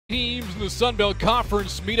Teams in the Sun Belt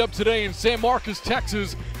Conference meet up today in San Marcos,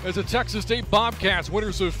 Texas, as the Texas State Bobcats,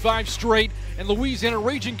 winners of 5 straight, and Louisiana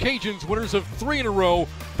Ragin Cajuns, winners of 3 in a row,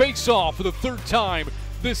 face off for the 3rd time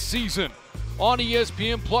this season. On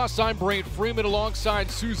ESPN Plus, I'm Brant Freeman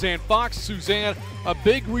alongside Suzanne Fox. Suzanne, a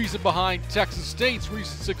big reason behind Texas State's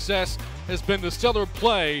recent success has been the stellar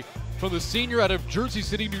play from the senior out of Jersey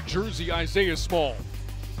City, New Jersey, Isaiah Small.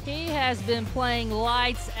 He has been playing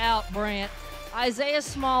lights out, Brant. Isaiah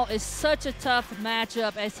Small is such a tough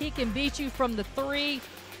matchup as he can beat you from the 3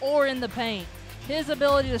 or in the paint. His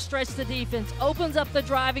ability to stretch the defense opens up the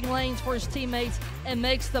driving lanes for his teammates and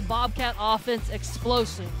makes the Bobcat offense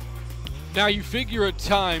explosive. Now you figure at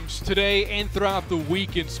times today and throughout the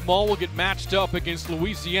weekend, Small will get matched up against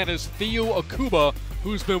Louisiana's Theo Akuba,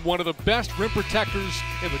 who's been one of the best rim protectors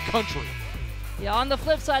in the country. Yeah, on the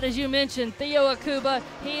flip side, as you mentioned, Theo Akuba,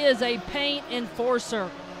 he is a paint enforcer.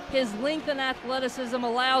 His length and athleticism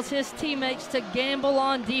allows his teammates to gamble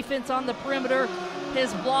on defense on the perimeter.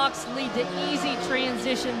 His blocks lead to easy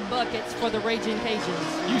transition buckets for the Ragin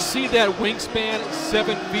Cajuns. You see that wingspan,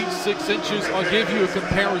 7 feet 6 inches. I'll give you a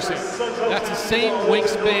comparison. That's the same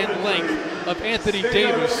wingspan length of Anthony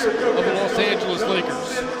Davis of the Los Angeles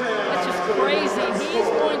Lakers. That's just crazy. He's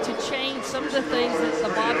going to change some of the things that the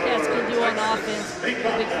Bobcats can do on offense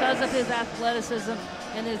because of his athleticism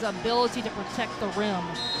and his ability to protect the rim.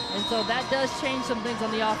 And so that does change some things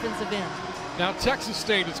on the offensive end. Now, Texas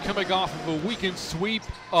State is coming off of a weekend sweep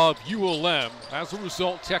of ULM. As a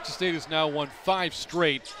result, Texas State has now won 5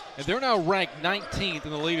 straight, and they're now ranked 19th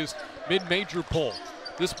in the latest mid-major poll.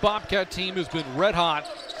 This Bobcat team has been red hot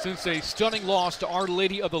since a stunning loss to Our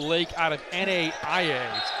Lady of the Lake out of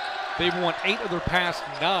NAIA. They've won 8 of their past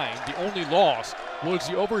 9. The only loss was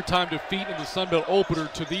the overtime defeat in the Sun Belt opener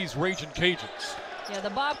to these Ragin Cajuns. Yeah,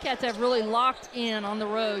 the Bobcats have really locked in on the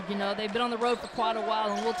road. You know, they've been on the road for quite a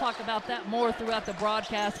while, and we'll talk about that more throughout the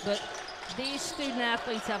broadcast. But these student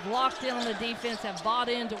athletes have locked in on the defense, have bought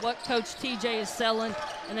into what Coach TJ is selling,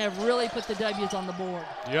 and have really put the W's on the board.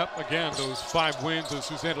 Yep, again, those 5 wins, as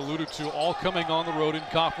Suzanne alluded to, all coming on the road in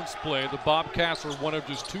conference play. The Bobcats are one of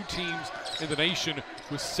just 2 teams in the nation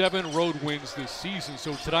with 7 road wins this season.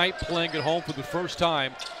 So tonight, playing at home for the first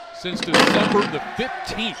time since December the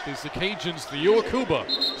 15th, as the Cajuns, Theo Akuba,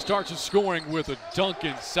 starts his scoring with a dunk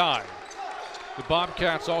inside. The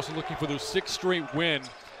Bobcats also looking for their 6th straight win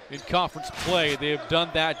in conference play. They have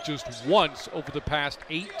done that just once over the past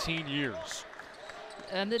 18 years.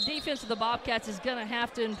 And the defense of the Bobcats is going to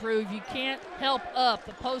have to improve. You can't help up.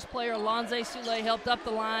 The post player, Alonze Soule, helped up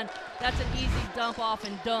the line. That's an easy dump off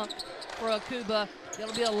and dunk for Akuba.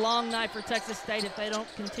 It'll be a long night for Texas State if they don't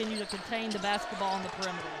continue to contain the basketball on the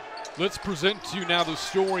perimeter. Let's present to you now the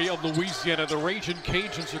story of Louisiana. The Ragin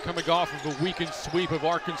Cajuns are coming off of a weekend sweep of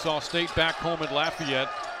Arkansas State back home in Lafayette.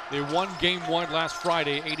 They won Game 1 last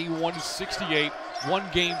Friday, 81-68. Won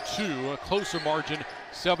Game 2, a closer margin,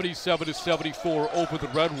 77-74 over the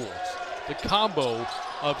Red Wolves. The combo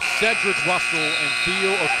of Cedric Russell and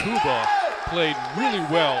Theo Akuba played really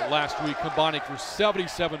well last week, combining for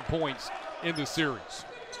 77 points in the series.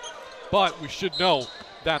 But we should know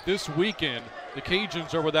that this weekend, the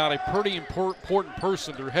Cajuns are without a pretty important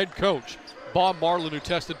person, their head coach, Bob Marlin, who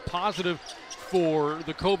tested positive for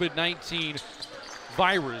the COVID-19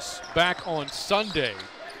 virus back on Sunday.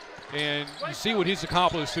 And you see what he's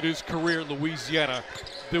accomplished in his career in Louisiana.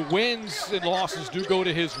 The wins and losses do go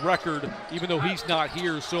to his record, even though he's not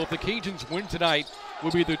here. So if the Cajuns win tonight, it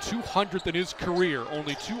will be the 200th in his career.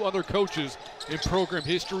 Only 2 other coaches in program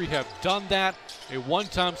history have done that. A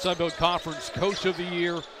one-time Sun Belt Conference Coach of the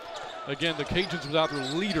Year. Again, the Cajuns without their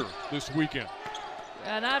leader this weekend.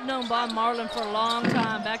 And I've known Bob Marlin for a long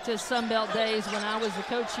time, back to his Sun Belt days when I was the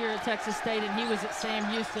coach here at Texas State and he was at Sam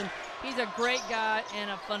Houston. He's a great guy and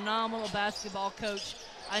a phenomenal basketball coach.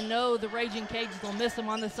 I know the Ragin Cajuns will miss him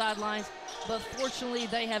on the sidelines, but fortunately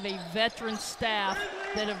they have a veteran staff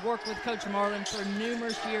that have worked with Coach Marlin for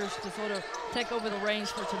numerous years to sort of take over the reins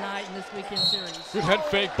for tonight in this weekend series. Good head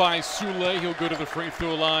fake by Soule. He'll go to the free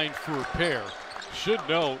throw line for a pair. Should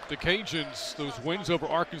note, the Cajuns, those wins over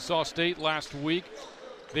Arkansas State last week,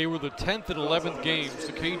 they were the 10th and 11th games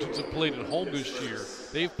the Cajuns have played at home this year.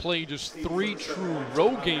 They've played just 3 true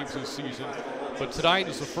road games this season, but tonight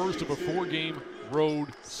is the first of a 4-game road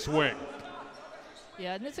swing.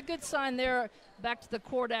 Yeah, and it's a good sign there, back to the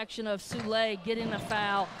court action of Soule getting a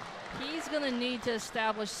foul. He's going to need to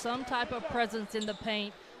establish some type of presence in the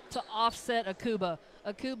paint to offset Akuba.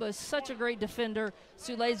 Akuba is such a great defender.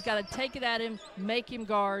 Soule's got to take it at him, make him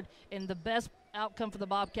guard, and the best outcome for the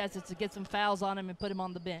Bobcats is to get some fouls on him and put him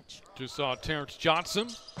on the bench. Just saw Terrence Johnson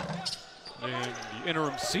in the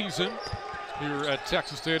interim season here at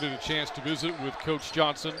Texas State. Had a chance to visit with Coach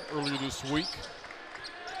Johnson earlier this week.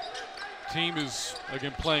 Team is,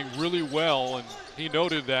 again, playing really well, and he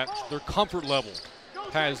noted that their comfort level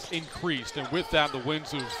has increased, and with that, the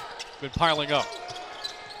wins have been piling up.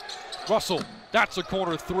 Russell, that's a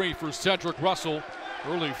corner three for Cedric Russell.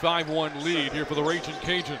 Early 5-1 lead here for the Ragin'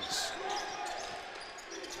 Cajuns.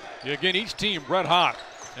 Again, each team red hot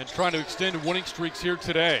and trying to extend winning streaks here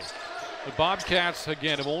today. The Bobcats,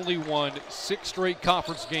 again, have only won 6 straight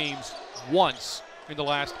conference games once in the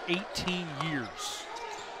last 18 years.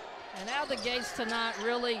 And out the gates tonight,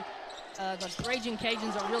 really, the Ragin'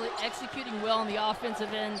 Cajuns are really executing well on the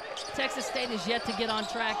offensive end. Texas State is yet to get on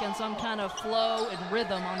track and some kind of flow and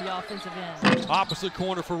rhythm on the offensive end. Opposite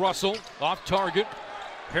corner for Russell, off target.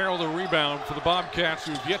 Harrell the rebound for the Bobcats,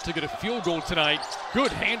 who've yet to get a field goal tonight.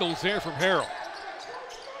 Good handles there from Harrell.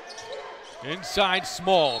 Inside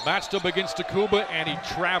Small, matched up against Akuba, and he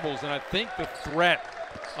travels. And I think the threat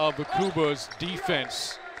of Akuba's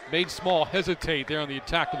defense made Small hesitate there on the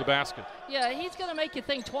attack of the basket. Yeah, he's going to make you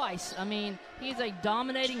think twice. I mean, he's a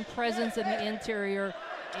dominating presence in the interior,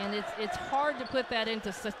 and it's hard to put that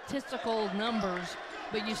into statistical numbers.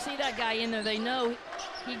 But you see that guy in there, they know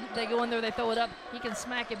they go in there, they throw it up, he can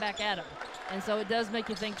smack it back at him. And so it does make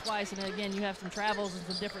you think twice. And again, you have some travels and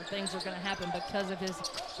some different things are going to happen because of his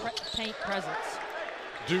paint presence.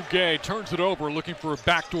 Duguay turns it over, looking for a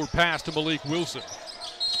backdoor pass to Malik Wilson.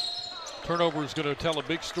 Turnover is going to tell a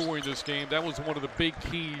big story in this game. That was one of the big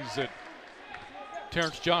keys that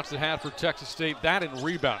Terrence Johnson had for Texas State. That and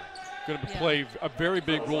rebounding going to play a very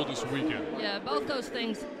big role this weekend. Yeah, both those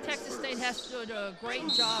things. Texas State has to do a great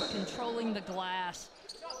job controlling the glass.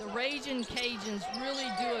 The Ragin' Cajuns really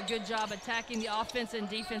do a good job attacking the offense and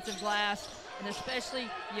defensive glass, and especially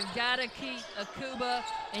you've got to keep Akuba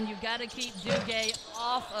and you've got to keep Duguay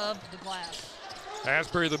off of the glass.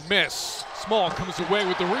 Asbury the miss. Small comes away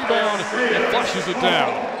with the rebound and flushes it down.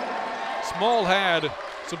 Small had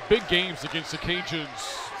some big games against the Cajuns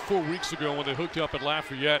 4 weeks ago when they hooked up at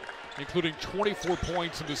Lafayette, including 24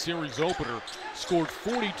 points in the series opener. Scored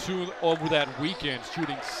 42 over that weekend,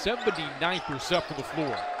 shooting 79% from the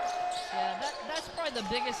floor. Yeah, that's probably the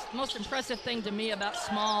biggest, most impressive thing to me about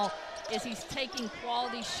Small is he's taking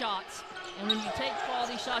quality shots. And when you take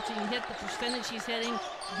quality shots and you hit the percentage he's hitting,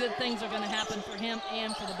 good things are going to happen for him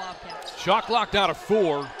and for the Bobcats. Shot clocked out of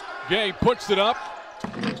 4. Gay puts it up,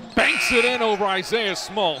 banks it in over Isaiah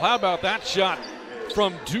Small. How about that shot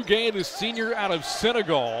from Duguay, the senior out of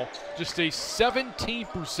Senegal? Just a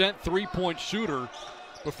 17% three-point shooter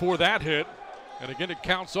before that hit. And again, it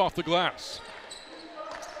counts off the glass.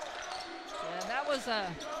 Yeah, that was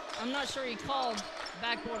I'm not sure he called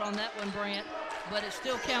backboard on that one, Brant, but it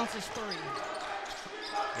still counts as 3.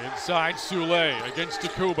 Inside Soule against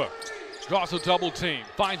Takuba. Draws a double team,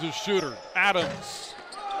 finds a shooter. Adams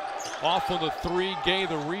off on the 3, Gay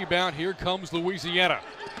the rebound. Here comes Louisiana.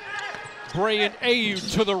 Brayan Ayu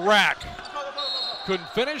to the rack. Couldn't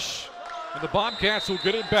finish, and the Bobcats will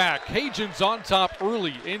get it back. Cajuns on top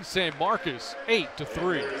early in San Marcos,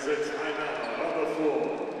 8-3.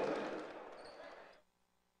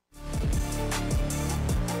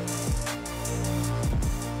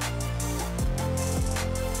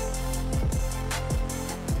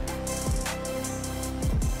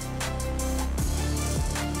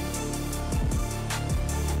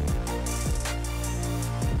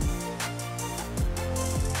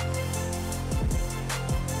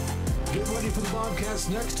 Get ready for the Bobcats'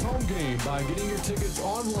 next home game by getting your tickets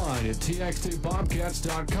online at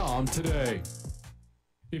txstatebobcats.com today.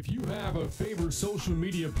 If you have a favorite social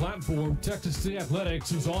media platform, Texas State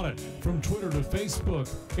Athletics is on it. From Twitter to Facebook,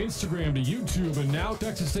 Instagram to YouTube, and now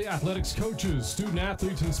Texas State Athletics coaches, student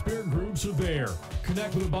athletes, and spirit groups are there.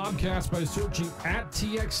 Connect with the Bobcats by searching at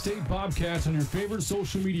TX State Bobcats on your favorite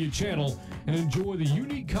social media channel and enjoy the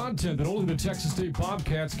unique content that only the Texas State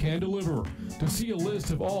Bobcats can deliver. To see a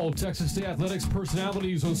list of all Texas State Athletics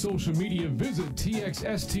personalities on social media, visit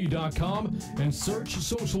txst.com and search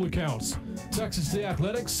social accounts. Texas State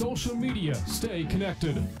Athletics social media. Stay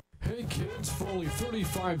connected. Hey kids, for only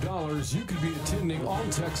 $35, you could be attending all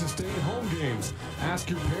Texas State home games.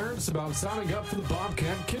 Ask your parents about signing up for the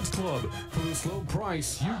Bobcat Kids Club. For this low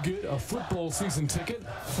price, you get a football season ticket,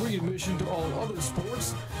 free admission to all other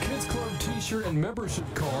sports, Kids Club t-shirt and membership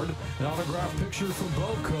card, an autographed picture from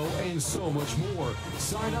Boco, and so much more.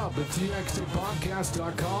 Sign up at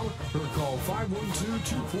txstatebobcats.com or call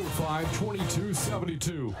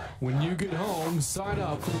 512-245-2272. When you get home, sign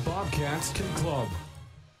up for the Bobcats Kid Club.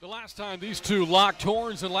 The last time these two locked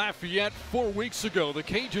horns in Lafayette 4 weeks ago, the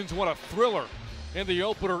Cajuns won a thriller in the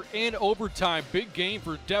opener in overtime. Big game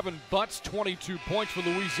for Devin Butts, 22 points for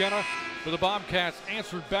Louisiana, But the Bobcats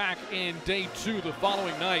answered back in day 2 the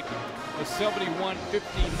following night, a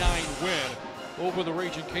 71-59 win over the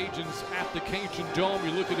Ragin' Cajuns at the Cajun Dome.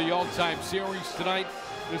 You look at the all-time series tonight,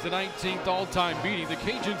 there's the 19th all-time beating. The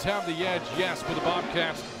Cajuns have the edge, yes, but the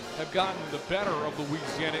Bobcats have gotten the better of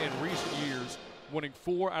Louisiana in recent years, winning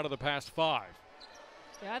 4 out of the past 5.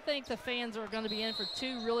 Yeah, I think the fans are going to be in for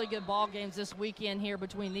 2 really good ball games this weekend here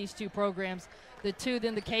between these 2 programs. The 2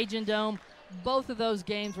 then the Cajun Dome. Both of those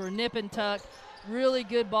games were nip and tuck, really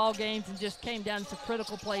good ball games, and just came down to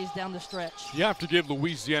critical plays down the stretch. You have to give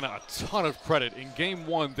Louisiana a ton of credit. In game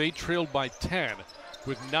 1, they trailed by 10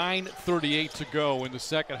 with 9:38 to go in the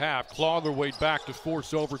second half, clawed their way back to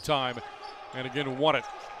force overtime, and again won it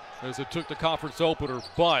as it took the conference opener.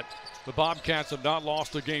 But the Bobcats have not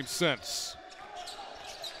lost a game since.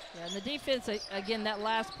 Yeah, and the defense, again, that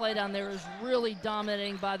last play down there is really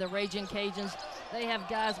dominating by the Ragin' Cajuns. They have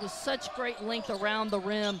guys with such great length around the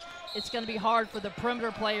rim. It's going to be hard for the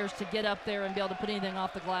perimeter players to get up there and be able to put anything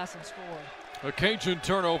off the glass and score. A Cajun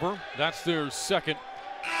turnover. That's their second.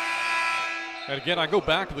 And again, I go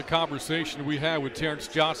back to the conversation we had with Terrence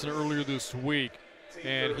Johnson earlier this week,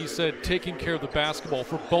 and he said taking care of the basketball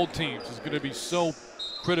for both teams is going to be so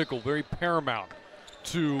critical, very paramount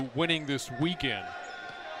to winning this weekend.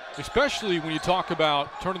 Especially when you talk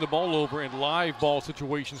about turning the ball over in live ball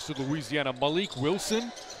situations to Louisiana. Malik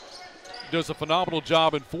Wilson does a phenomenal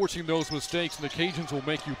job in forcing those mistakes, and the Cajuns will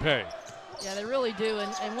make you pay. Yeah, they really do.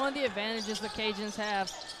 And one of the advantages the Cajuns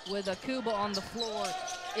have with Akuba on the floor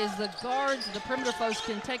is the guards, the perimeter folks,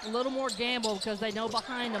 can take a little more gamble because they know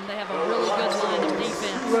behind them they have a really good line of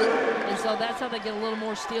defense. And so that's how they get a little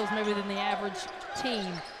more steals maybe than the average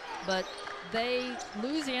team. But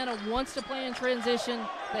Louisiana wants to play in transition.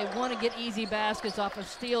 They want to get easy baskets off of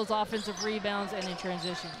steals, offensive rebounds, and in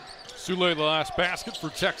transition. Soule, the last basket for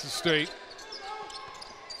Texas State.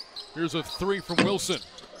 Here's a 3 from Wilson.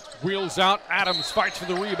 Wheels out. Adams fights for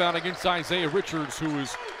the rebound against Isaiah Richards, who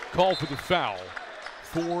is called for the foul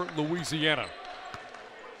for Louisiana.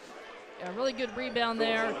 A really good rebound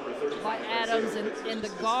there by Adams, and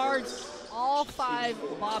the guards. All 5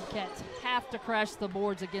 Bobcats have to crash the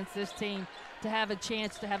boards against this team to have a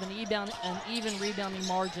chance to have an even rebounding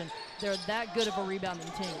margin. They're that good of a rebounding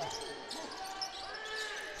team.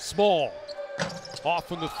 Small off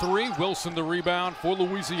from the 3. Wilson the rebound for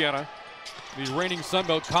Louisiana. The reigning Sun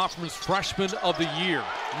Belt Conference Freshman of the Year.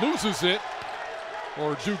 Loses it,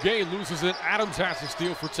 or Duguay loses it. Adams has to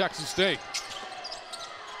steal for Texas State.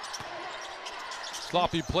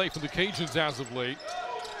 Sloppy play for the Cajuns as of late.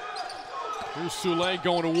 Here's Soule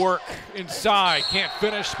going to work inside. Can't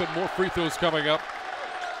finish, but more free throws coming up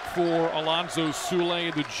for Alonzo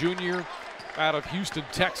Soule, the junior out of Houston,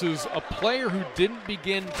 Texas, a player who didn't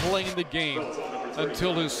begin playing the game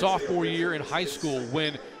until his sophomore year in high school.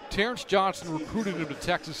 When Terrence Johnson recruited him to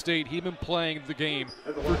Texas State, he'd been playing the game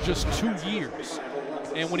for just 2 years.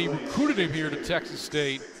 And when he recruited him here to Texas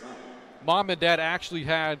State, Mom and Dad actually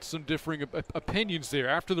had some differing opinions there.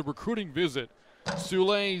 After the recruiting visit,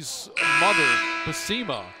 Soule's mother,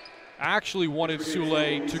 Basima, actually wanted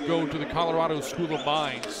Soule to go to the Colorado School of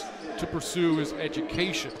Mines to pursue his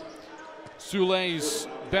education. Soule's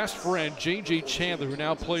best friend, J.J. Chandler, who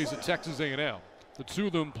now plays at Texas A&M, the two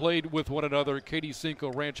of them played with one another at Katy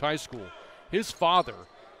Cinco Ranch High School. His father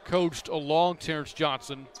coached along Terrence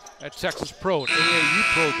Johnson at Texas Pro, an AAU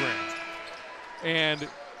program. And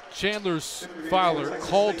Chandler's father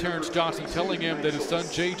called Terrence Johnson telling him that his son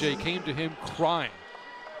JJ came to him crying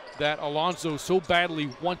that Alonzo so badly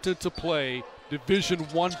wanted to play Division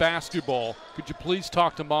I basketball. Could you please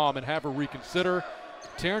talk to Mom and have her reconsider?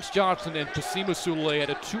 Terrence Johnson and Basima Soule had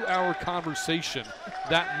a 2-hour conversation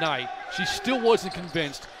that night. She still wasn't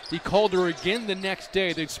convinced. He called her again the next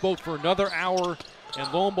day. They spoke for another hour,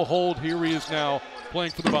 and lo and behold, here he is now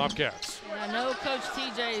playing for the Bobcats. And I know Coach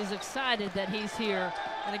TJ is excited that he's here.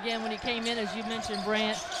 And again, when he came in, as you mentioned,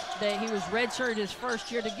 Brant, that he was redshirted his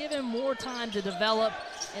first year to give him more time to develop.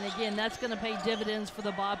 And again, that's going to pay dividends for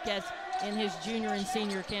the Bobcats in his junior and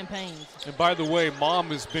senior campaigns. And by the way, Mom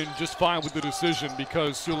has been just fine with the decision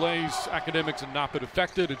because Soule's academics have not been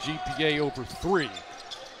affected, a GPA over 3,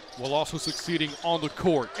 while also succeeding on the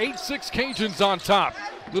court. 8-6 Cajuns on top,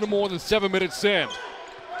 a little more than 7 minutes in.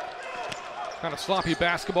 Kind of sloppy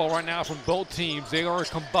basketball right now from both teams. They are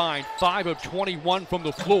combined 5 of 21 from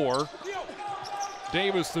the floor.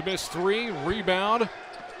 Davis the missed 3, rebound,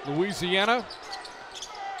 Louisiana.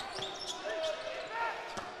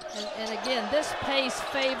 And again, this pace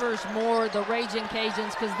favors more the Ragin'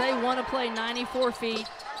 Cajuns because they want to play 94 feet.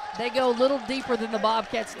 They go a little deeper than the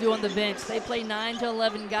Bobcats do on the bench. They play 9 to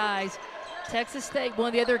 11 guys. Texas State, one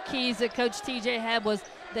of the other keys that Coach TJ had was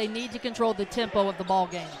They need to control the tempo of the ball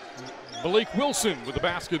game. Malik Wilson with the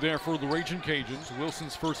basket there for the Ragin' Cajuns.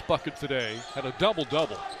 Wilson's first bucket today. Had a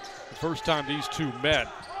double-double. The first time these two met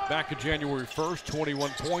back in January 1st,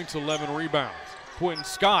 21 points, 11 rebounds. Quentin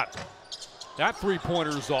Scott, that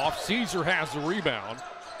three-pointer's off. Caesar has the rebound.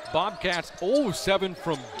 Bobcats 0-7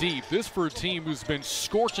 from deep. This for a team who's been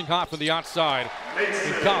scorching hot from the outside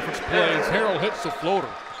in conference plays. Harrell hits the floater.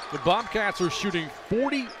 The Bobcats are shooting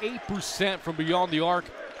 48% from beyond the arc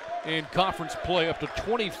in conference play, up to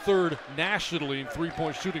 23rd nationally in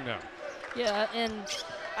three-point shooting now. Yeah, and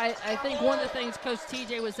I think one of the things Coach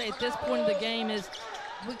TJ would say at this point of the game is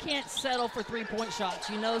we can't settle for three-point shots.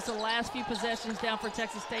 You notice the last few possessions down for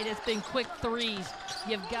Texas State, it's been quick threes.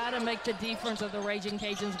 You've got to make the defense of the Ragin'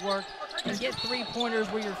 Cajuns work and get three-pointers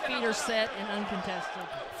where your feet are set and uncontested.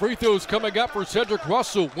 Free throws coming up for Cedric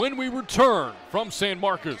Russell when we return from San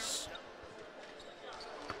Marcos.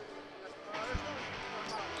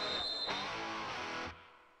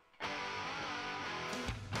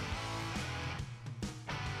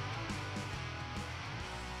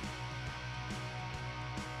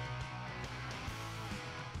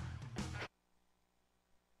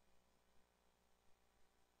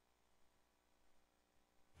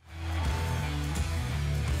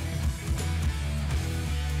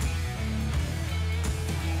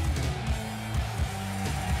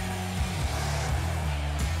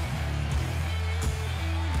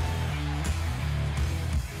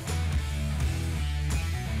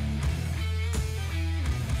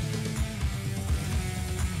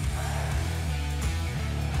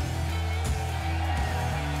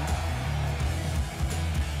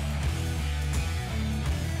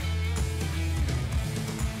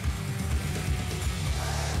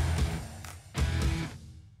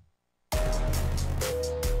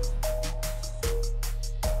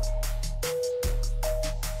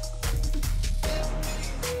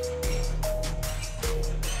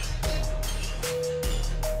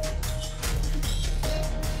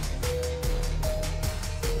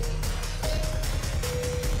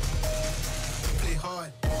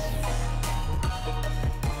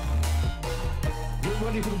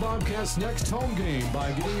 Ready for the Bobcats' next home game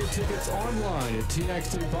by getting your tickets online at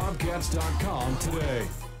txtabobcats.com today.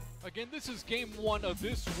 Again, this is game one of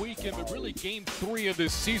this weekend, but really game three of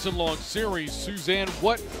this season-long series. Suzanne,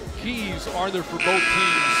 what keys are there for both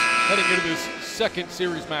teams heading into this second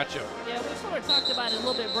series matchup? Yeah, we sort of talked about it a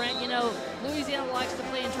little bit, Brent. You know, Louisiana likes to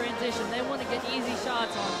play in transition. They want to get easy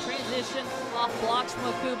shots on transition, off blocks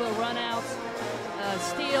from Okuba, runouts,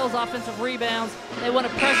 steals, offensive rebounds. They want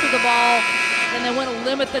to pressure the ball, and they want to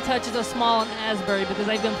limit the touches of Small and Asbury because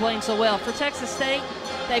they've been playing so well. For Texas State,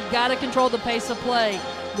 they've got to control the pace of play.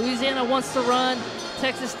 Louisiana wants to run.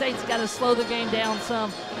 Texas State's got to slow the game down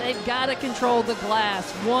some. They've got to control the glass,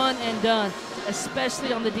 one and done,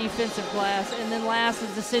 especially on the defensive glass. And then last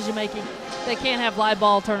is decision-making. They can't have live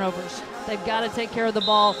ball turnovers. They've got to take care of the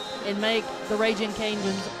ball and make the Ragin'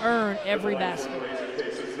 Cajuns earn every basket.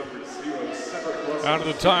 Out of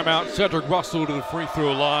the timeout, Cedric Russell to the free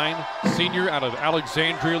throw line. Senior out of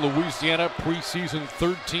Alexandria, Louisiana, preseason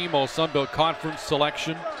third team All Sun Belt Conference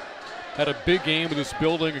selection. Had a big game in this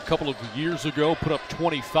building a couple of years ago, put up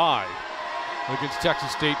 25 against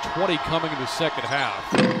Texas State, 20 coming in the second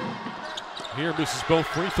half. Here misses both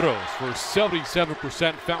free throws for a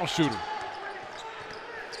 77% foul shooter.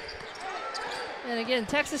 And again,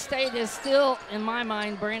 Texas State is still, in my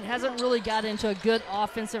mind, Brent, hasn't really got into a good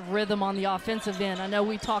offensive rhythm on the offensive end. I know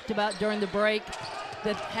we talked about during the break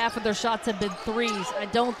that half of their shots have been threes. I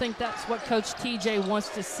don't think that's what Coach TJ wants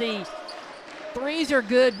to see. Threes are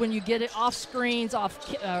good when you get it off screens,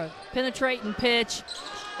 off penetrate and pitch,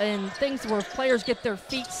 and things where players get their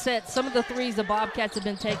feet set. Some of the threes the Bobcats have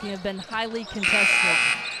been taking have been highly contested.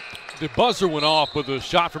 The buzzer went off, but the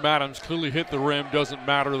shot from Adams clearly hit the rim. Doesn't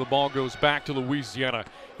matter. The ball goes back to Louisiana.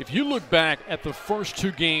 If you look back at the first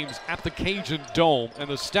two games at the Cajun Dome, and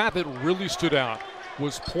the stat that really stood out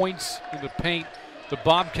was points in the paint, the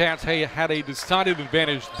Bobcats had a decided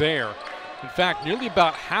advantage there. In fact, nearly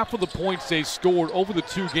about half of the points they scored over the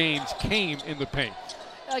two games came in the paint.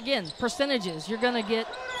 Again, percentages. You're going to get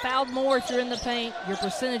fouled more if you're in the paint. Your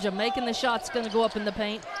percentage of making the shot's going to go up in the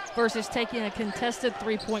paint versus taking a contested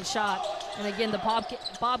three-point shot. And again, the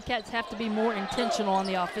Bobcats have to be more intentional on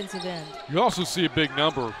the offensive end. You also see a big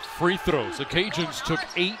number of free throws. The Cajuns took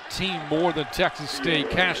 18 more than Texas State,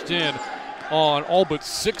 cashed in on all but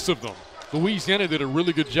 6 of them. Louisiana did a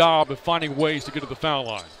really good job of finding ways to get to the foul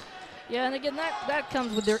line. Yeah, and again, that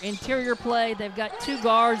comes with their interior play. They've got two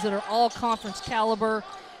guards that are all conference caliber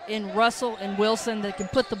in Russell and Wilson that can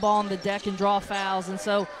put the ball on the deck and draw fouls. And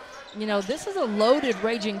so you know, this is a loaded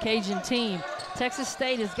Ragin' Cajun team. Texas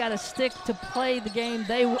State has got to stick to play the game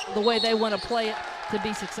the way they want to play it to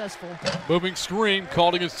be successful. Moving screen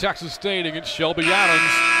called against Texas State against Shelby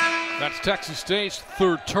Adams. That's Texas State's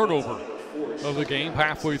third turnover of the game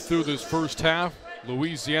halfway through this first half.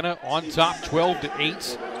 Louisiana on top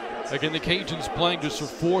 12-8. Again, the Cajuns playing just their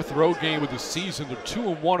fourth road game of the season. They're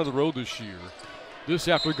 2-1 on the road this year. This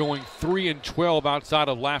after going 3-12 outside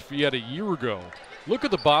of Lafayette a year ago. Look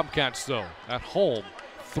at the Bobcats, though, at home.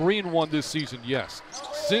 3-1 this season, yes.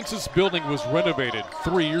 Since this building was renovated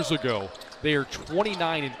 3 years ago, they are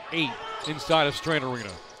 29-8 inside of Strand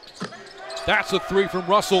Arena. That's a three from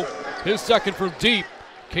Russell. His second from deep.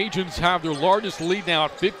 Cajuns have their largest lead now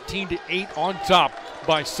at 15-8 on top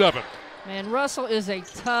by 7. Man, Russell is a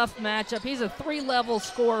tough matchup. He's a three-level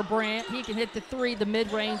scorer, Brant. He can hit the three, the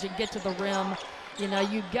mid-range, and get to the rim. You know,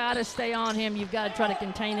 you've got to stay on him. You've got to try to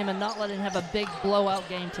contain him and not let him have a big blowout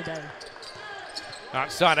game today.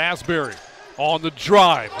 Outside Asbury on the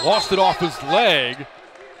drive. Lost it off his leg.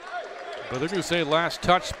 But they're going to say last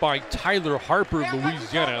touch by Tyler Harper of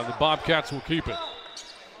Louisiana, and the Bobcats will keep it.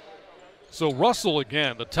 So Russell,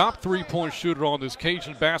 again, the top three-point shooter on this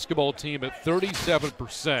Cajun basketball team at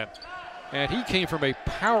 37%. And he came from a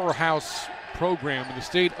powerhouse program in the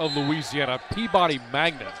state of Louisiana, Peabody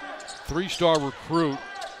Magnet, three-star recruit.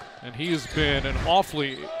 And he has been an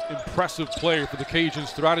awfully impressive player for the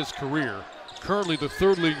Cajuns throughout his career. Currently the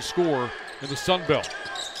third leading scorer in the Sun Belt.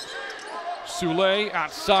 Soule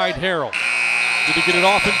outside Harrell. Did he get it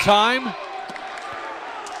off in time?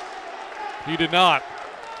 He did not.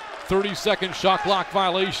 30-second shot clock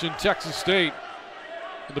violation, Texas State.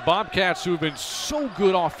 And the Bobcats, who have been so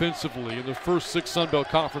good offensively in the first 6 Sun Belt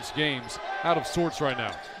Conference games, out of sorts right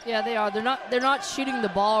now. Yeah, they are. They're not shooting the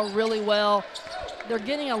ball really well. They're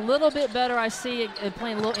getting a little bit better, I see, at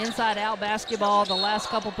playing a little inside-out basketball. The last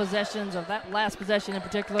couple possessions, of that last possession in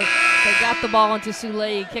particular, they got the ball into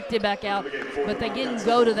Soule, kicked it back out, but they didn't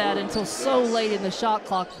go to that until so late in the shot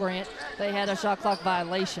clock, Grant. They had a shot clock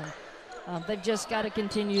violation. They've just got to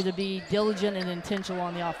continue to be diligent and intentional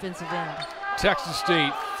on the offensive end. Texas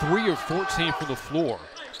State 3 of 14 from the floor.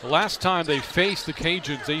 The last time they faced the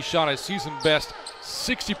Cajuns, they shot a season best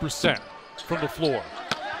 60% from the floor.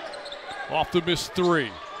 Off the missed three.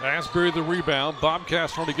 Asbury the rebound.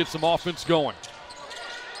 Bobcats trying to get some offense going.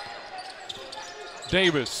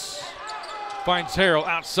 Davis finds Harrell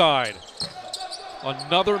outside.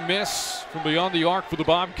 Another miss from beyond the arc for the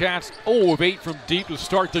Bobcats. 0 of 8 from deep to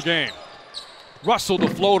start the game. Russell the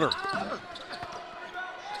floater.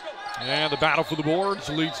 And the battle for the boards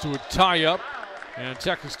leads to a tie-up. And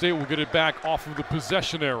Texas State will get it back off of the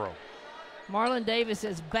possession arrow. Marlon Davis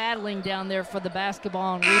is battling down there for the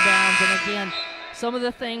basketball and rebounds. And again, some of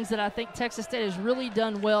the things that I think Texas State has really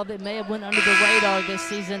done well that may have went under the radar this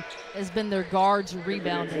season has been their guards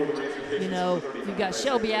rebounding. You know, you've got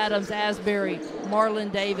Shelby Adams, Asbury,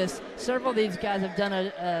 Marlon Davis. Several of these guys have done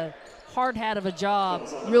a hard hat of a job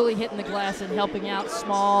really hitting the glass and helping out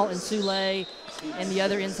Small and Soule and the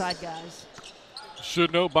other inside guys.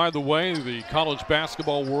 Should note, by the way, the college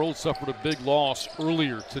basketball world suffered a big loss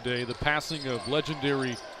earlier today. The passing of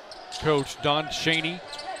legendary coach Don Chaney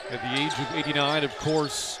at the age of 89, of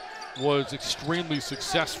course, was extremely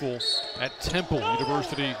successful at Temple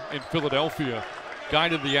University in Philadelphia.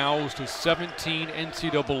 Guided the Owls to 17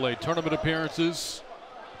 NCAA tournament appearances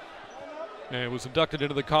and was inducted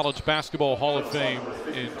into the College Basketball Hall of Fame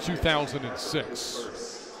in 2006.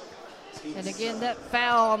 And again, that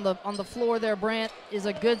foul on the floor there, Brant, is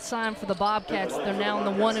a good sign for the Bobcats. They're now in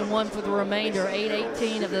the 1-1 for the remainder,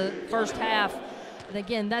 8:18 of the first half. And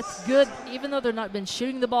again, that's good. Even though they've not been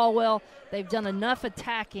shooting the ball well, they've done enough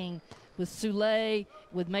attacking with Soule,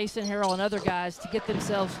 with Mason Harrell and other guys to get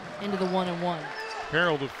themselves into the 1-1.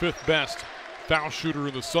 Harrell, the 5th best foul shooter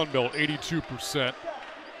in the Sun Belt, 82%.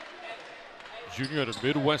 Junior out of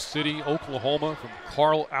Midwest City, Oklahoma, from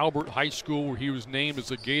Carl Albert High School, where he was named as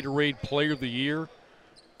a Gatorade Player of the Year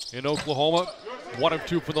in Oklahoma. 1 of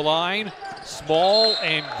 2 from the line. Small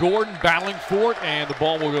and Gordon battling for it, and the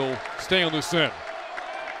ball will go stay on this end.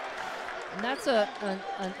 And that's an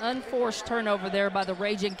unforced turnover there by the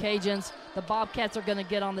Ragin' Cajuns. The Bobcats are going to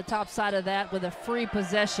get on the top side of that with a free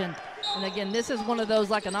possession. And again, this is one of those,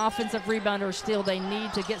 like an offensive rebounder or steal, they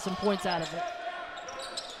need to get some points out of it.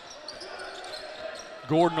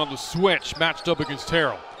 Gordon on the switch, matched up against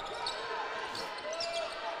Harrell.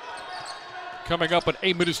 Coming up at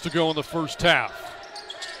 8 minutes to go in the first half.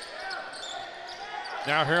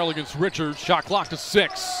 Now Harrell against Richards, shot clock to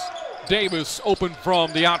 6. Davis open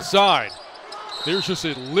from the outside. There's just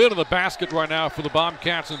a lid on the basket right now for the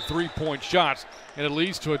Bobcats in three-point shots, and it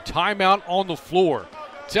leads to a timeout on the floor.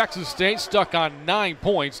 Texas State stuck on 9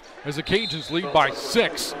 points as the Cajuns lead by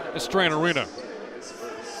 6 at Strand Arena.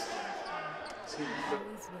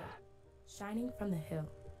 Shining from the hill,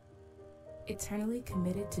 eternally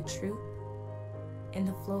committed to truth and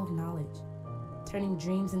the flow of knowledge, turning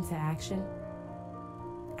dreams into action,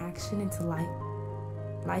 action into life,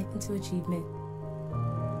 life into achievement.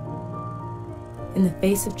 In the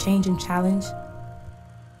face of change and challenge,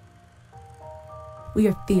 we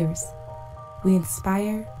are fierce. We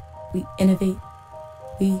inspire, we innovate,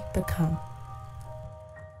 we become.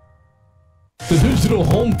 The digital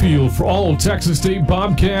home field for all Texas State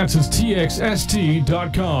Bobcats is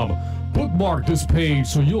txst.com. Bookmark this page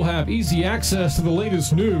so you'll have easy access to the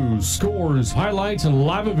latest news, scores, highlights, and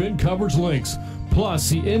live event coverage links. Plus,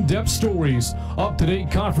 see in-depth stories,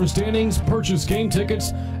 up-to-date conference standings, purchase game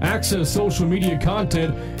tickets, access social media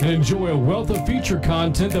content, and enjoy a wealth of feature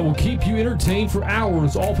content that will keep you entertained for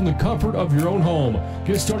hours, all from the comfort of your own home.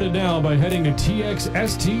 Get started now by heading to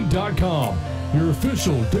txst.com, your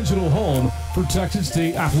official digital home for Texas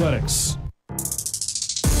State Athletics.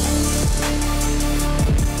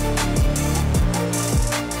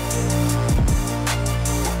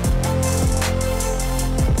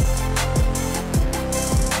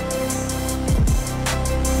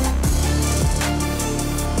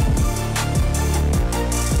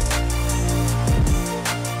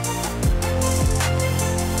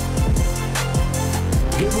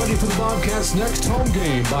 Get ready for the Bobcats' next home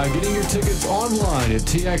game by getting your tickets online at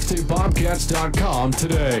txstatebobcats.com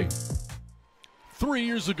today. 3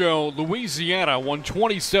 years ago, Louisiana won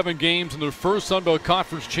 27 games in their first Sun Belt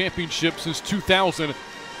Conference championship since 2000.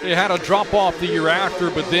 They had a drop-off the year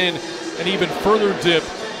after, but then an even further dip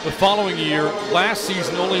the following year. Last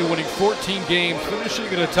season, only winning 14 games, finishing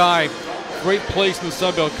in a tie. Great place in the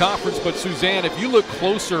Sun Belt Conference, but Suzanne, if you look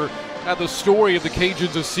closer at the story of the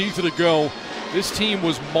Cajuns a season ago, this team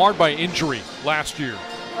was marred by injury last year.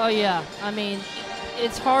 Oh, yeah. I mean,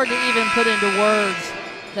 it's hard to even put into words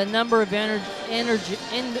the number of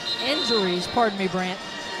injuries, pardon me, Brant,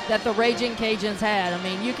 that the Ragin Cajuns had. I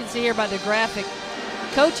mean, you can see here by the graphic,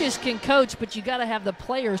 coaches can coach, but you got to have the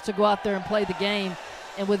players to go out there and play the game.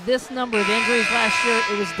 And with this number of injuries last year,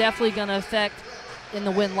 it was definitely going to affect in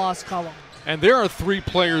the win-loss column. And there are 3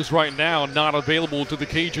 players right now not available to the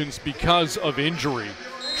Cajuns because of injury.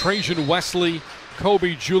 Trajan Wesley,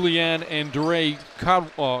 Kobe Julian, and DeRay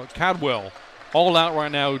Cadwell all out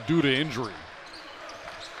right now due to injury.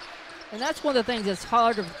 And that's one of the things that's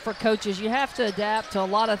hard for coaches. You have to adapt to a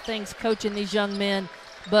lot of things coaching these young men,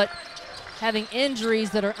 but having injuries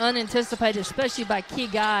that are unanticipated, especially by key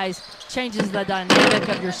guys, changes the dynamic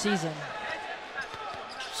of your season.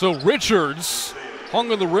 So Richards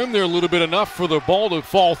hung on the rim there a little bit, enough for the ball to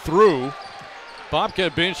fall through.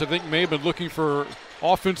 Bobcat bench, I think, may have been looking for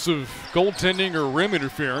offensive goaltending or rim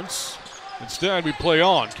interference. Instead, we play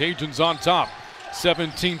on. Cajuns on top,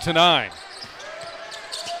 17-9.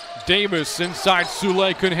 Davis inside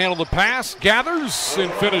Soule, couldn't handle the pass, gathers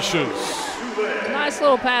and finishes. Nice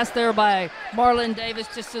little pass there by Marlon Davis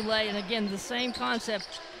to Soule, and again, the same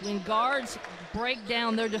concept. When guards break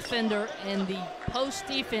down their defender and the post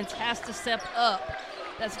defense has to step up,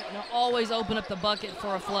 that's going to always open up the bucket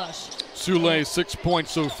for a flush. Soule 6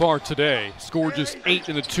 points so far today. Scored just 8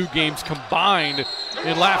 in the 2 games combined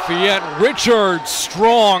in Lafayette. Richards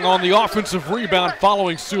strong on the offensive rebound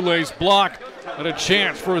following Soule's block, and a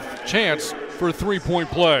chance for a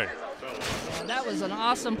 3-point play. That was an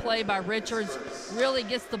awesome play by Richards. Really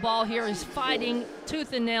gets the ball here. He's fighting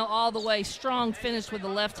tooth and nail all the way. Strong finish with the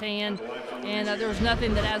left hand, and there was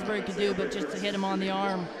nothing that Asbury could do but just to hit him on the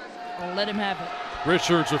arm or let him have it.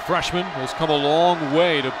 Richards, a freshman, has come a long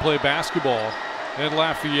way to play basketball in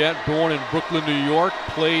Lafayette. Born in Brooklyn, New York,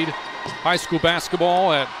 played high school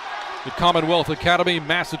basketball at the Commonwealth Academy,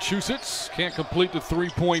 Massachusetts. Can't complete the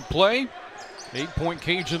 3-point play. 8-point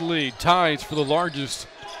Cajun lead. Ties for the largest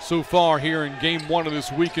so far here in Game 1 of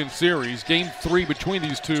this weekend series. Game 3 between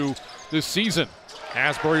these two this season.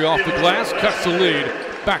 Asbury off the glass, cuts the lead,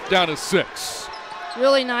 back down to 6.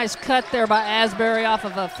 Really nice cut there by Asbury off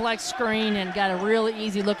of a flex screen and got a really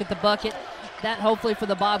easy look at the bucket. That hopefully for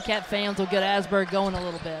the Bobcat fans will get Asbury going a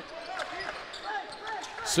little bit.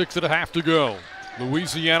 6.5 to go.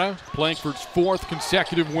 Louisiana playing for its 4th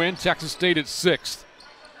consecutive win. Texas State at 6th.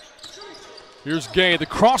 Here's Gay, the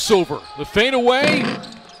crossover, the fade away,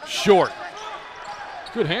 short.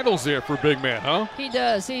 Good handles there for a big man, huh? He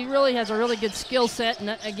does. He really has a really good skill set.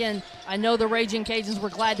 And again, I know the Ragin Cajuns were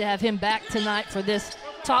glad to have him back tonight for this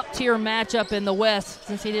top-tier matchup in the West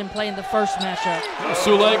since he didn't play in the first matchup.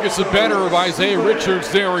 Soule gets the better of Isaiah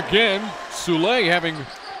Richards there again. Soule having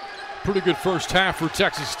Pretty good first half for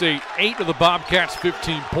Texas State. 8 of the Bobcats,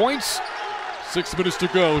 15 points. 6 minutes to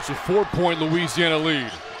go. It's a 4-point Louisiana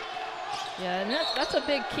lead. Yeah, and that's a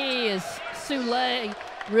big key is Soule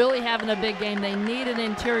really having a big game. They need an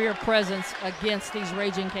interior presence against these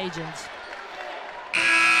Ragin' Cajuns.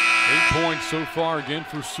 8 points so far again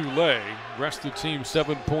for Soule. Rest of the team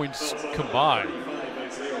 7 points combined.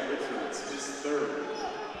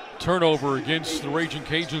 Turnover against the Ragin'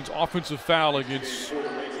 Cajuns. Offensive foul against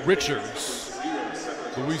Richards.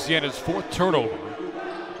 Louisiana's 4th turnover.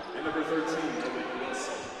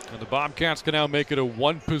 And the Bobcats can now make it a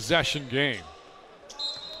 1-possession game.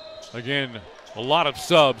 Again, a lot of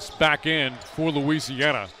subs back in for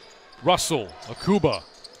Louisiana. Russell, Akuba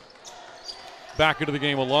back into the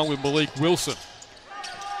game along with Malik Wilson.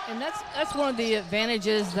 And that's one of the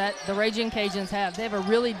advantages that the Ragin' Cajuns have. They have a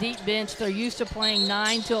really deep bench. They're used to playing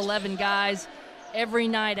 9 to 11 guys every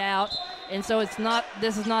night out. And so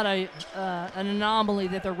this is not an anomaly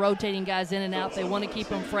that they're rotating guys in and out. They want to keep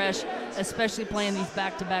them fresh, especially playing these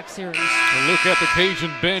back-to-back series. And look at the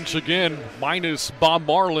Cajun bench again, minus Bob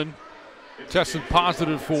Marlin. Tested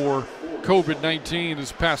positive for COVID-19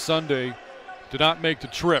 this past Sunday. Did not make the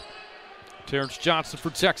trip. Terrence Johnson for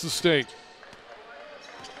Texas State.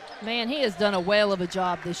 Man, he has done a whale of a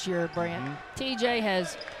job this year, Brant. TJ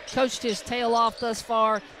has coached his tail off thus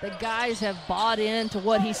far. The guys have bought into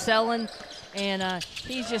what he's selling, and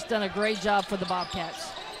he's just done a great job for the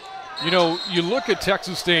Bobcats. You know, you look at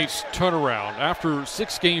Texas State's turnaround. After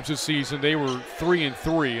 6 games this season, they were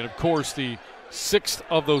 3-3, and of course the 6th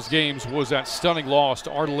of those games was that stunning loss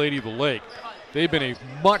to Our Lady of the Lake. They've been a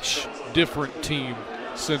much different team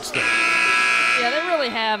since then. Yeah, they really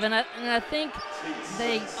have, and I think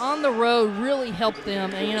they, on the road, really helped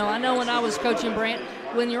them. And, you know, I know when I was coaching Brant,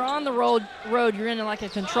 when you're on the road, you're in like a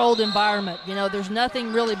controlled environment. You know, there's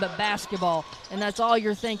nothing really but basketball, and that's all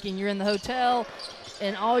you're thinking. You're in the hotel,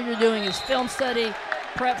 and all you're doing is film study,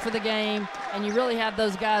 prep for the game, and you really have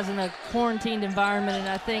those guys in a quarantined environment. And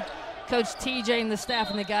I think Coach TJ and the staff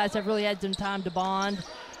and the guys have really had some time to bond,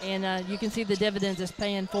 and you can see the dividends it's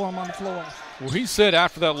paying for them on the floor. Well, he said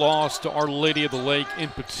after that loss to Our Lady of the Lake in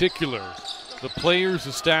particular, the players,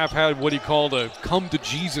 the staff had what he called a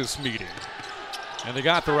come-to-Jesus meeting. And they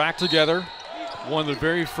got their act together, won the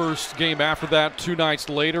very first game after that 2 nights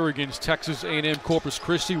later against Texas A&M Corpus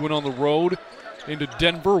Christi, went on the road into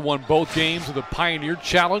Denver, won both games of the Pioneer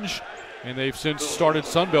Challenge, and they've since started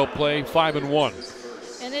Sunbelt play 5-1.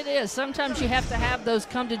 And it is. Sometimes you have to have those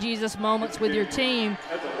come-to-Jesus moments with your team,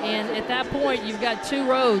 and at that point you've got 2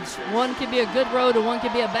 roads. One could be a good road and one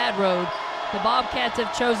could be a bad road. The Bobcats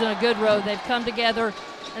have chosen a good road. They've come together,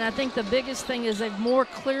 and I think the biggest thing is they've more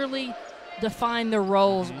clearly defined their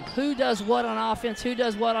roles. Who does what on offense, who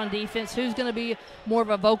does what on defense, who's going to be more of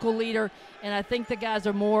a vocal leader, and I think the guys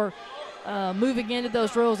are more moving into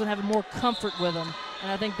those roles and having more comfort with them,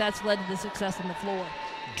 and I think that's led to the success on the floor.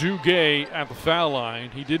 Duguay at the foul line.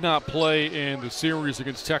 He did not play in the series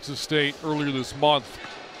against Texas State earlier this month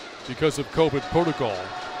because of COVID protocol.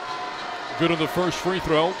 Good on the first free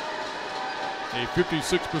throw. A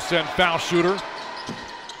 56% foul shooter.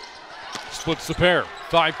 Splits the pair.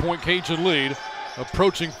 5-point Cajun lead.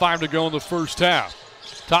 Approaching 5 to go in the first half.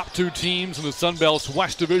 Top 2 teams in the Sun Belt's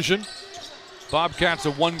West Division. Bobcats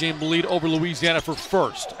a 1-game lead over Louisiana for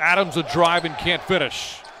first. Adams a drive and can't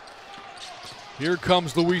finish. Here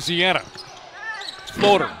comes Louisiana.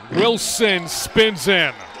 Floater. Wilson spins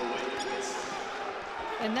in.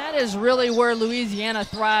 And that is really where Louisiana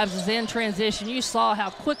thrives, is in transition. You saw how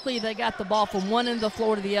quickly they got the ball from one end of the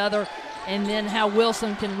floor to the other, and then how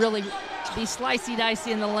Wilson can really be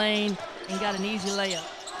slicey-dicey in the lane and got an easy layup.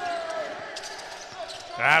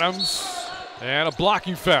 Adams and a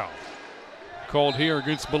blocking foul called here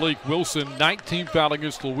against Malik Wilson. 19th foul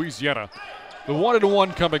against Louisiana. The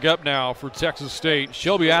 1-1 coming up now for Texas State.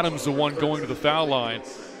 Shelby Adams, the one going to the foul line.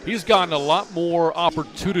 He's gotten a lot more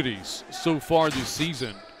opportunities so far this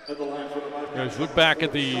season. As you look back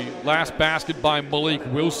at the last basket by Malik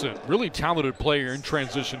Wilson, really talented player in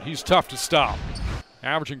transition. He's tough to stop,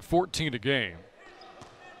 averaging 14 a game.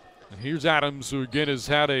 And here's Adams, who again has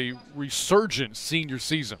had a resurgent senior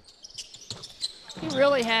season. He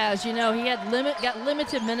really has. You know, he had got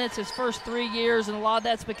limited minutes his first 3 years, and a lot of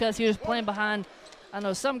that's because he was playing behind, I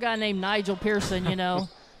know, some guy named Nigel Pearson, you know,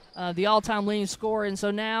 the all-time leading scorer. And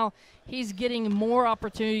so now he's getting more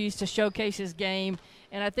opportunities to showcase his game,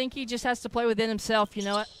 and I think he just has to play within himself. You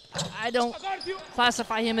know, I don't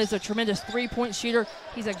classify him as a tremendous three-point shooter.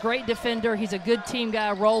 He's a great defender. He's a good team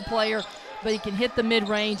guy, role player. but he can hit the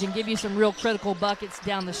mid-range and give you some real critical buckets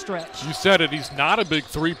down the stretch. You said it. He's not a big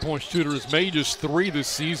three-point shooter. He's made just 3 this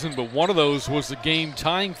season, but one of those was the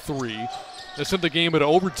game-tying 3 that sent the game into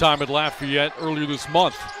overtime at Lafayette earlier this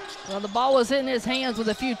month. Well, the ball was in his hands with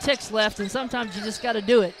a few ticks left, and sometimes you just got to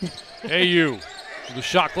do it. AU, the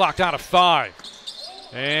shot clock down to 5.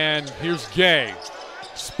 And here's Gay.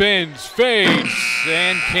 Spins, fades,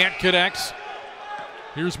 and can't connect.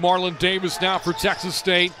 Here's Marlon Davis now for Texas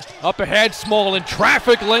State. Up ahead, Small in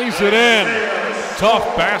traffic, lays it in. Tough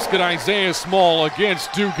basket, Isaiah Small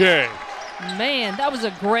against Duguay. Man, that was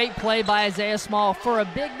a great play by Isaiah Small. For a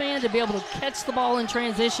big man to be able to catch the ball in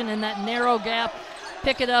transition in that narrow gap,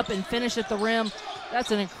 pick it up and finish at the rim,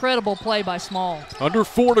 that's an incredible play by Small. Under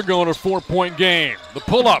 4 to go in a 4-point game. The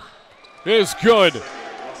pull-up is good.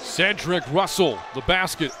 Cedric Russell, the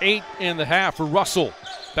basket, 8.5 for Russell.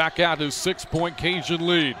 Back out to 6-point Cajun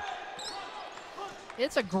lead.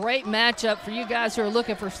 It's a great matchup for you guys who are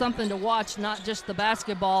looking for something to watch, not just the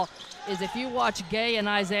basketball, is if you watch Gay and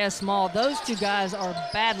Isaiah Small, those two guys are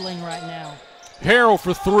battling right now. Harrell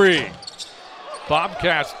for 3.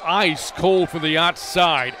 Bobcats ice cold from the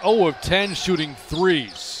outside, 0 of 10 shooting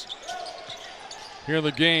threes. Here in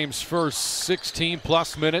the game's first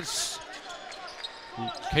 16-plus minutes.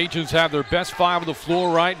 Cajuns have their best 5 on the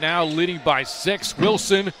floor right now, leading by 6.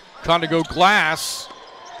 Wilson trying to go glass,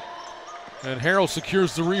 and Harrell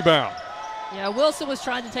secures the rebound. Yeah, Wilson was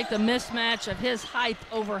trying to take the mismatch of his height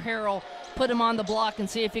over Harrell, put him on the block and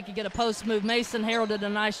see if he could get a post move. Mason Harrell did a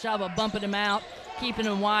nice job of bumping him out, keeping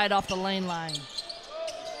him wide off the lane line.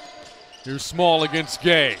 Here's Small against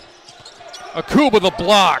Gay. Akuba the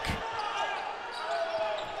block.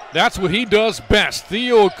 That's what he does best.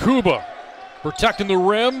 Theo Akuba protecting the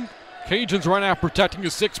rim. Cajuns right now protecting a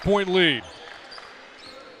 6-point lead.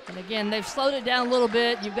 And again, they've slowed it down a little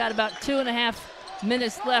bit. You've got about 2.5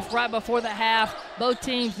 minutes left right before the half. Both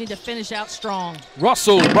teams need to finish out strong.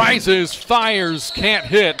 Russell rises, fires, can't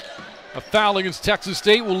hit. A foul against Texas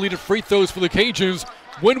State will lead to free throws for the Cajuns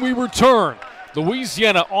when we return.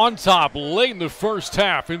 Louisiana on top late in the first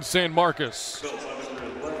half in San Marcos.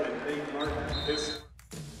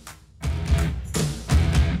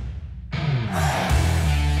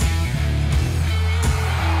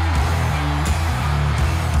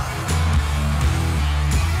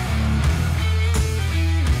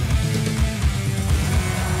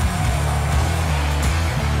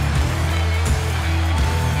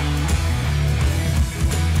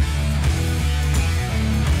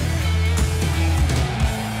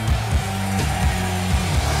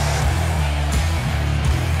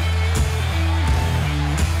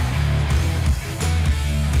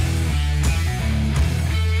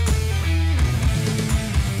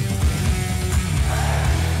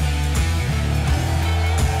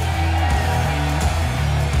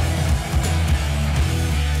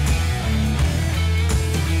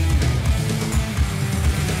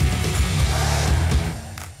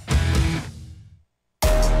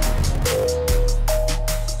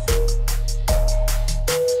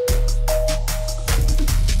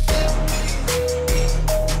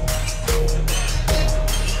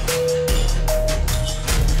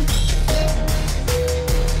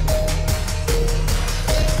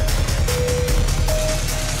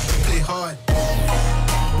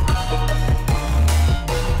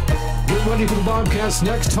 Ready for the Bobcats'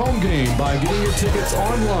 next home game by getting your tickets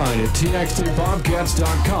online at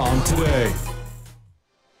txtabobcats.com today.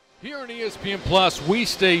 Here on ESPN Plus, we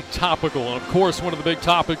stay topical. And of course, one of the big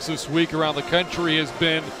topics this week around the country has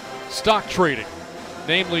been stock trading,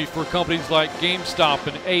 namely for companies like GameStop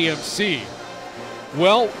and AMC.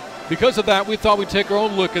 Well, because of that, we thought we'd take our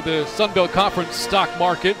own look at the Sun Belt Conference stock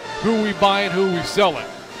market, who we buy and who we selling.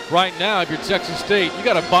 Right now, if you're Texas State, you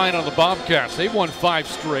got to buy in on the Bobcats. They've won 5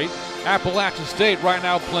 straight. Appalachian State right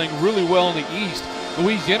now playing really well in the East.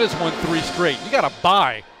 Louisiana's won 3 straight. You got to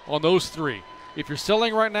buy on those 3. If you're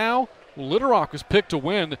selling right now, Little Rock was picked to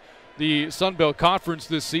win the Sun Belt Conference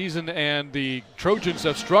this season, and the Trojans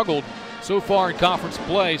have struggled so far in conference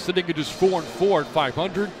play, sitting at just 4-4 at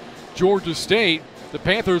 500. Georgia State, the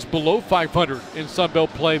Panthers below 500 in Sun Belt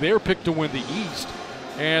play. They're picked to win the East.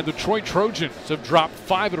 And the Troy Trojans have dropped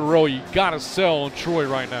 5 in a row. You got to sell on Troy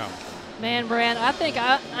right now. Man, Brand, I think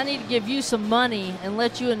I need to give you some money and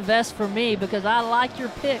let you invest for me because I like your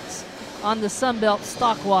picks on the Sunbelt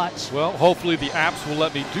Stock Watch. Well, hopefully the apps will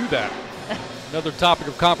let me do that. Another topic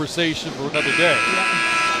of conversation for another day.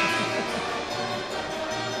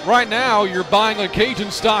 Right now, you're buying a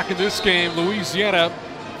Cajun stock in this game. Louisiana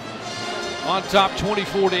on top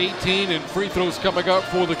 24-18, and free throws coming up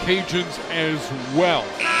for the Cajuns as well.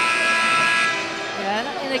 Yeah,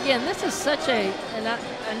 and And again, this is such a, and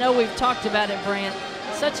I know we've talked about it, Brant,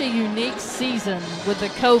 such a unique season with the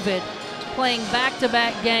COVID, playing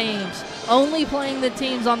back-to-back games, only playing the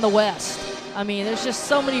teams on the West. I mean, there's just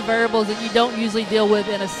so many variables that you don't usually deal with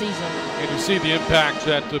in a season. And you see the impact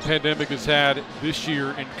that the pandemic has had this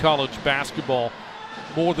year in college basketball.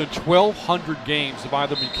 More than 1,200 games have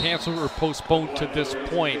either been canceled or postponed to this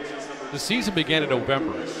point. The season began in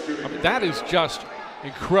November. I mean, that is just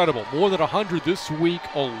incredible. More than 100 this week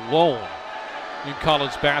alone in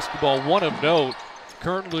college basketball. One of note,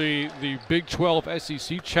 currently the Big 12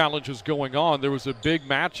 SEC Challenge is going on. There was a big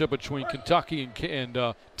matchup between Kentucky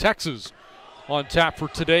and Texas on tap for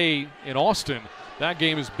today in Austin. That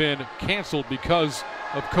game has been canceled because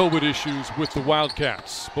of COVID issues with the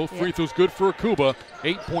Wildcats. Both free throws good for Akuba,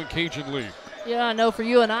 8-point Cajun lead. Yeah, I know for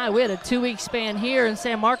you and I, we had a 2-week span here in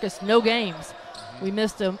San Marcos, no games. We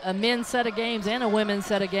missed a men's set of games and a women's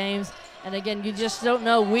set of games. And again, you just don't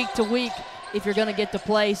know week to week if you're going to get to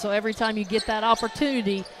play. So every time you get that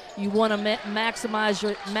opportunity, you want to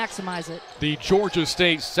maximize it. The Georgia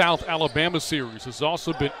State-South Alabama series has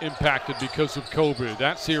also been impacted because of COVID.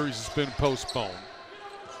 That series has been postponed.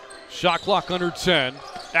 Shot clock under 10.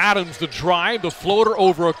 Adams the drive, the floater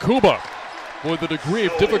over Akuba. Boy, the degree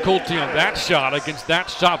of difficulty on that shot against that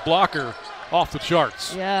shot blocker off the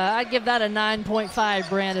charts. Yeah, I'd give that a 9.5,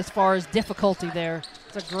 Brand, as far as difficulty there.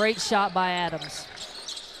 It's a great shot by Adams.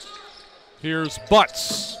 Here's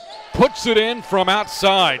Butts. Puts it in from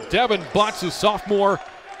outside. Devin Butts, a sophomore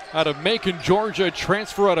out of Macon, Georgia,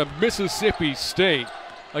 transfer out of Mississippi State.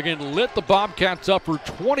 Again, lit the Bobcats up for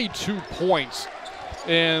 22 points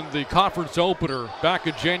in the conference opener back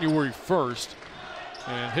in January 1st.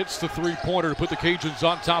 And hits the three-pointer to put the Cajuns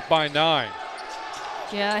on top by 9.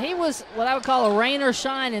 Yeah, he was what I would call a rain or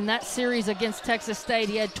shine in that series against Texas State.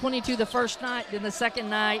 He had 22 the first night. Then the second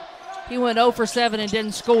night, he went 0 for 7 and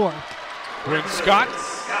didn't score. Brent Scott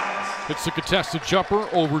hits the contested jumper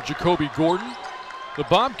over Jacoby Gordon. The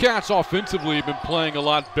Bobcats offensively have been playing a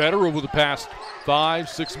lot better over the past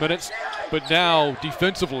 5-6 minutes, but now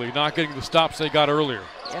defensively not getting the stops they got earlier.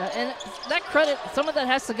 Yeah, and that credit, some of that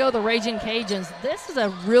has to go to the Ragin Cajuns. This is a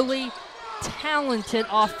really talented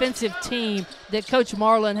offensive team that Coach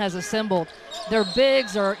Marlin has assembled. Their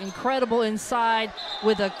bigs are incredible inside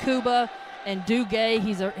with Akuba and Duguay.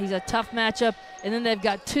 He's a tough matchup. And then they've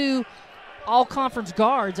got 2 all-conference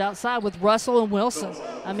guards outside with Russell and Wilson.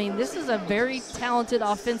 I mean, this is a very talented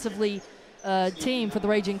offensively team for the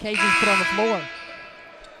Ragin Cajuns put on the floor.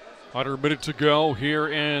 Under a minute to go here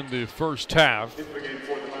in the first half.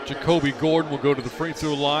 Jacoby Gordon will go to the free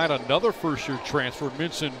throw line. Another first-year transfer,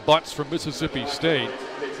 Minson Butts from Mississippi State.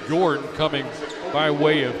 Gordon coming by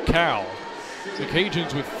way of Cal. The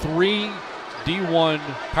Cajuns with 3 D1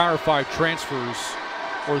 Power 5 transfers,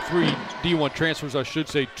 or 3 D1 transfers, I should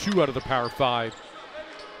say, 2 out of the Power 5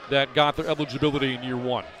 that got their eligibility in year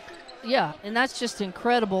 1. Yeah, and that's just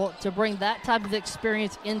incredible to bring that type of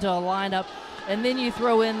experience into a lineup. And then you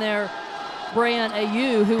throw in there Brian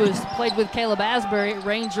Ayu, who has played with Caleb Asbury at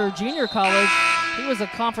Ranger Junior College. He was a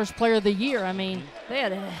conference player of the year. I mean, they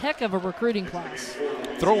had a heck of a recruiting class.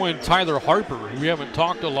 Throw in Tyler Harper, who we haven't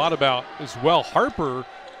talked a lot about as well. Harper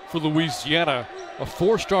for Louisiana, a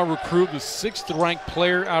 4-star recruit, the 6th-ranked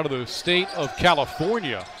player out of the state of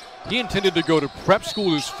California. He intended to go to prep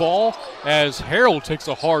school this fall as Harold takes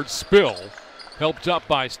a hard spill, helped up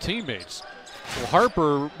by his teammates. Well,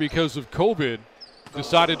 Harper, because of COVID,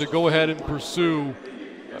 decided to go ahead and pursue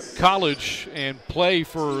college and play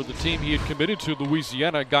for the team he had committed to,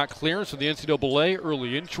 Louisiana. Got clearance of the NCAA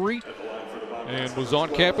early entry and was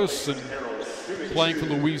on campus and playing for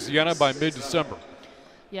Louisiana by mid-December.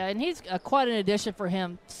 Yeah, and he's quite an addition for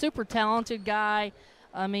him. Super talented guy.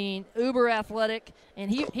 I mean, uber athletic, and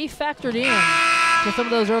he factored in to some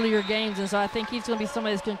of those earlier games, and so I think he's going to be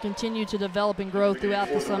somebody that's going to continue to develop and grow throughout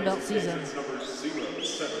the Sun Belt season.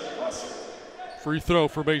 Free throw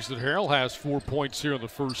for Mason Harrell, has 4 points here in the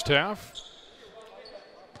first half.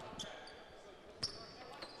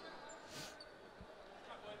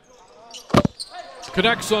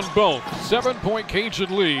 Connects on both. 7-point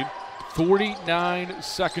Cajun lead, 49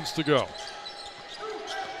 seconds to go.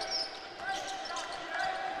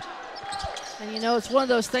 And, you know, it's one of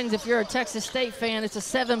those things, if you're a Texas State fan, it's a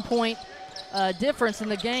 7-point difference in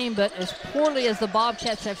the game, but as poorly as the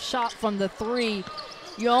Bobcats have shot from the 3,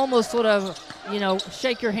 you almost sort of, you know,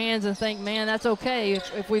 shake your hands and think, man, that's okay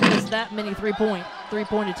if we miss that many three-point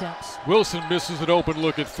attempts. Wilson misses an open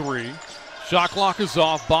look at 3. Shot clock is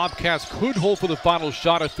off. Bobcats could hold for the final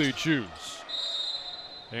shot if they choose.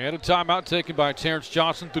 And a timeout taken by Terrence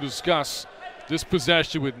Johnson to discuss this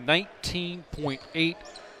possession with 19.8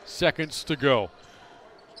 seconds to go.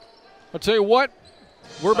 I'll tell you what,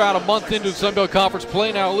 we're about a month into the Sun Belt Conference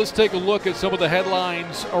play now. Let's take a look at some of the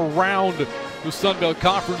headlines around the Sun Belt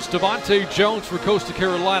Conference. Devontae Jones for Coastal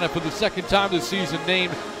Carolina for the second time this season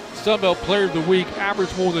named Sun Belt Player of the Week,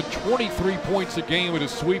 averaged more than 23 points a game with a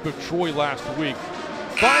sweep of Troy last week.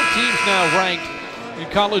 5 teams now ranked in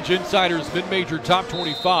College Insider's mid-major top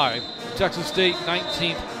 25. Texas State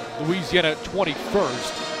 19th, Louisiana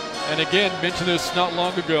 21st. And again, mentioned this not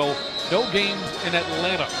long ago, no games in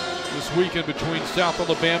Atlanta this weekend between South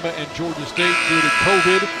Alabama and Georgia State due to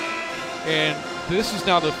COVID. And this is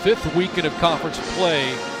now the 5th weekend of conference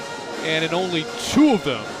play, and in only 2 of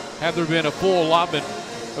them have there been a full allotment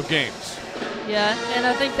of games. Yeah, and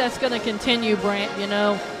I think that's going to continue, Brant. You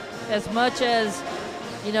know, as much as,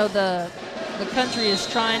 you know, the country is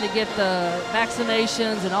trying to get the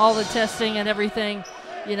vaccinations and all the testing and everything,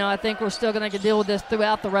 you know, I think we're still going to deal with this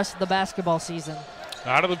throughout the rest of the basketball season.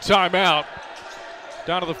 Out of the timeout,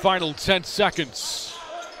 down to the final 10 seconds.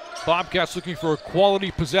 Bobcats looking for a quality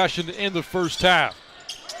possession in the first half.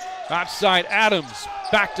 Outside Adams,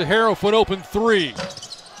 back to Harrell for an open 3.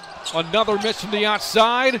 Another miss from the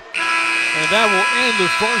outside, and that will end the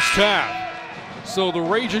first half. So the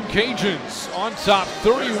Ragin Cajuns on top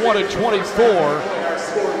 31-24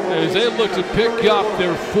 as they look to pick up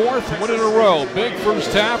their 4th win in a row. Big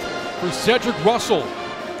first half for Cedric Russell.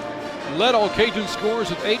 Led all Cajun scores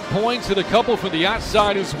with 8 points and a couple from the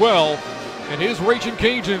outside as well. And his Ragin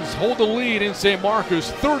Cajuns hold the lead in St.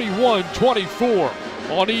 Marcus 31-24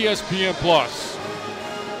 on ESPN+.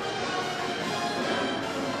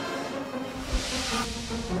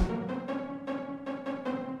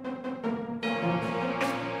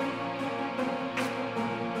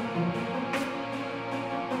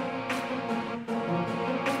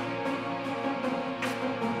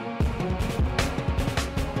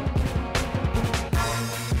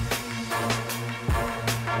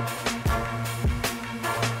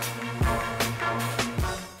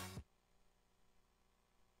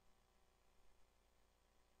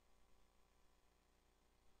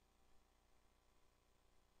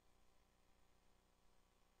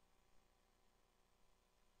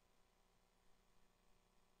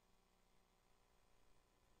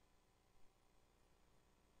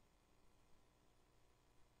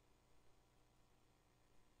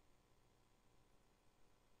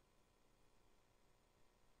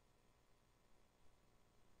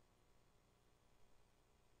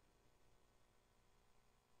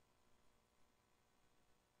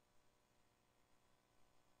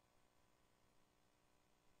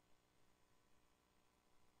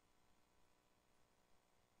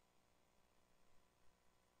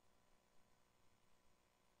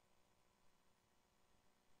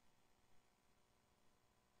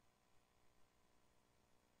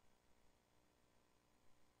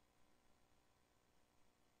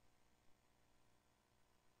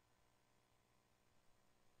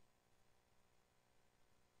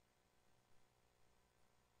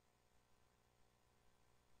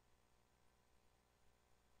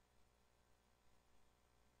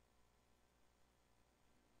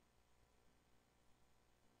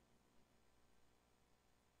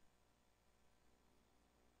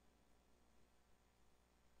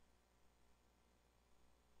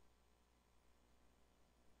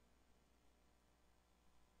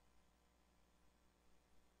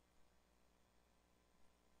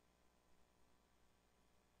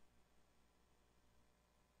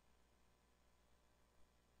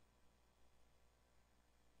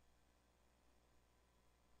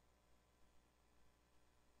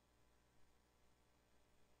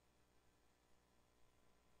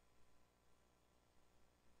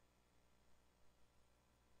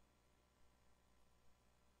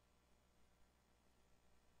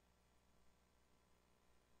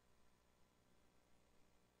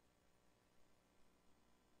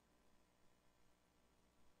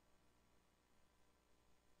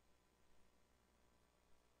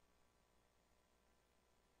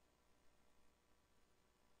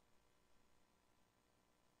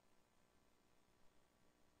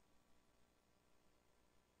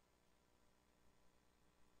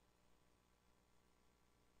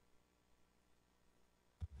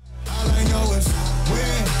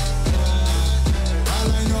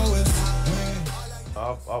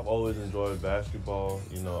 I've always enjoyed basketball.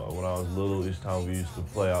 You know, when I was little, each time we used to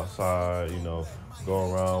play outside, you know,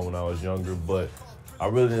 go around when I was younger. But I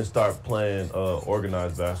really didn't start playing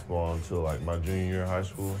organized basketball until like my junior year of high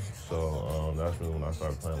school. So that's really when I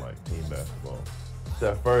started playing like team basketball.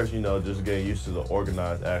 At first, you know, just getting used to the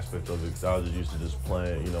organized aspect of it, because I was just used to just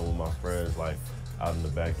playing, you know, with my friends, like out in the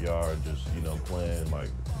backyard, just, you know, playing like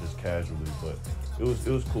just casually. But it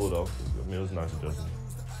was cool though. I mean, it was nice adjustment.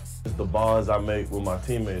 It's the bonds I make with my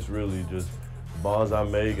teammates, really, just bonds I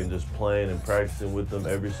make and just playing and practicing with them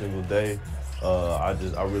every single day. I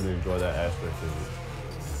really enjoy that aspect of it.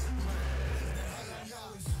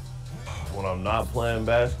 When I'm not playing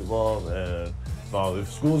basketball, man,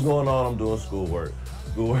 if school's going on, I'm doing schoolwork.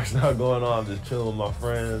 Schoolwork's not going on, I'm just chilling with my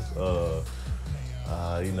friends.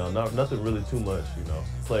 You know, nothing really too much, you know.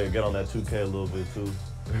 Get on that 2K a little bit too.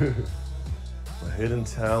 A hidden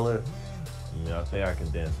talent, I mean, I think I can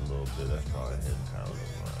dance a little bit. That's probably a hidden talent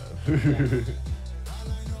of mine.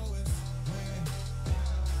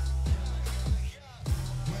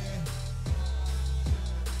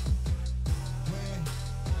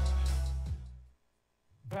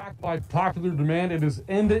 Back by popular demand, it is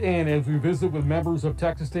end-to-end as we visit with members of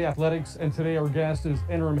Texas State Athletics, and today our guest is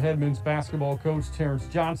interim head men's basketball coach Terrence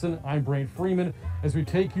Johnson. I'm Brant Freeman as we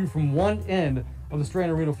take you from one end of the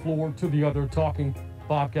Strand Arena floor to the other, talking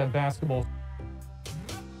Bobcat basketball.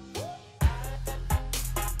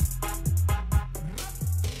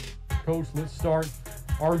 Coach, let's start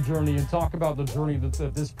our journey and talk about the journey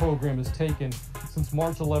that this program has taken. Since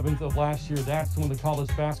March 11th of last year, that's when the college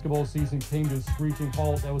basketball season came to a screeching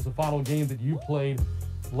halt. That was the final game that you played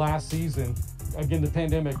last season. Again, the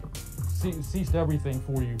pandemic ceased everything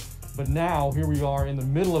for you. But now, here we are in the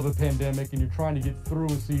middle of a pandemic, and you're trying to get through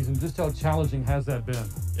a season. Just how challenging has that been?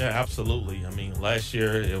 Yeah, absolutely. I mean, last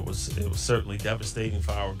year it was certainly devastating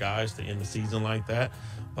for our guys to end the season like that.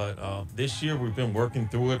 But this year we've been working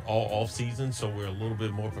through it all off season, so we're a little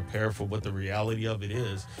bit more prepared for what the reality of it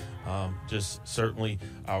is. Just certainly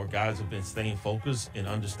our guys have been staying focused and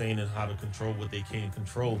understanding how to control what they can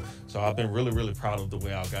control. So I've been really, really proud of the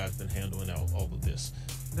way our guys have been handling all of this.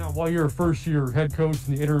 Now, while you're a first-year head coach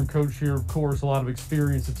and the interim coach here, of course, a lot of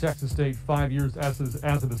experience at Texas State, 5 years as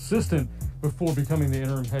an assistant before becoming the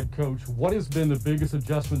interim head coach. What has been the biggest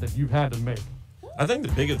adjustment that you've had to make? I think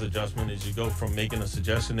the biggest adjustment is you go from making a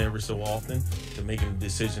suggestion every so often to making a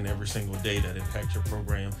decision every single day that impacts your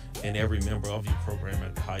program and every member of your program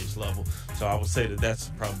at the highest level. So I would say that that's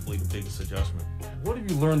probably the biggest adjustment. What have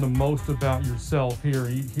you learned the most about yourself here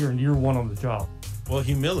in year one on the job? Well,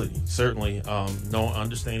 humility, certainly.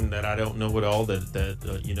 Understanding that I don't know it all,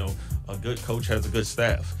 that you know, a good coach has a good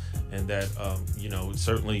staff. And that, you know,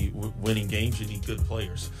 certainly winning games, you need good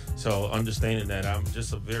players. So understanding that I'm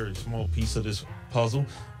just a very small piece of this puzzle,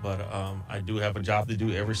 but I do have a job to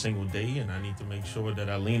do every single day, and I need to make sure that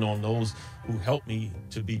I lean on those who help me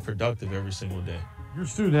to be productive every single day. Your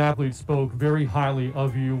student athletes spoke very highly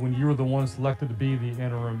of you when you were the one selected to be the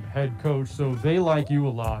interim head coach, so they like you a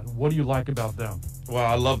lot. What do you like about them? Well,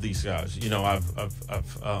 I love these guys. You know,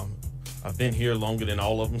 I've been here longer than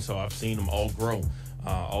all of them, so I've seen them all grow.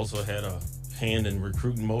 Also had a hand in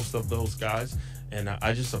recruiting most of those guys, and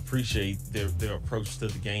I just appreciate their approach to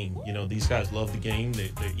the game. You know, these guys love the game. They're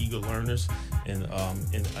eager learners, and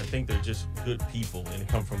I think they're just good people and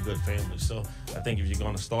come from good families. So I think if you're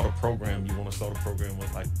going to start a program, you want to start a program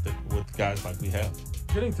with guys like we have.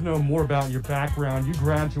 Getting to know more about your background, you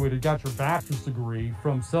graduated, got your bachelor's degree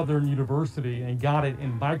from Southern University and got it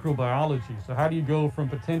in microbiology. So how do you go from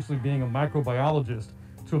potentially being a microbiologist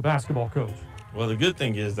to a basketball coach? Well, the good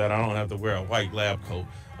thing is that I don't have to wear a white lab coat.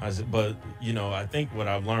 But, you know, I think what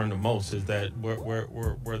I've learned the most is that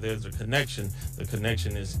where there's a connection, the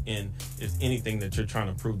connection is anything that you're trying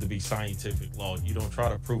to prove to be scientific law. You don't try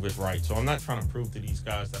to prove it right. So I'm not trying to prove to these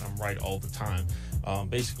guys that I'm right all the time.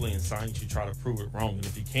 Basically, in science, you try to prove it wrong. And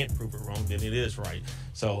if you can't prove it wrong, then it is right.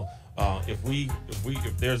 So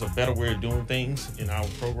if there's a better way of doing things in our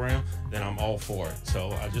program, then I'm all for it. So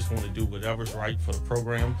I just want to do whatever's right for the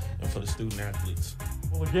program and for the student athletes.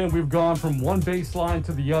 Well, again, we've gone from one baseline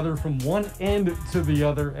to the other, from one end to the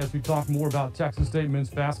other, as we talk more about Texas State men's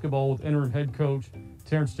basketball with interim head coach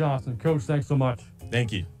Terrence Johnson. Coach, thanks so much.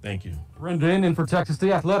 Thank you. Thank you. Brendan, and for Texas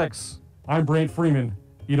State Athletics, I'm Brant Freeman.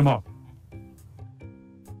 Eat 'em up.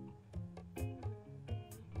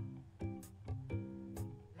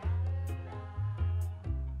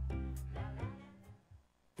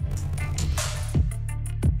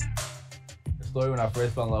 Story when I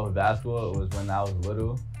first fell in love with basketball, it was when I was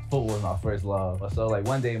little. Football was my first love. So like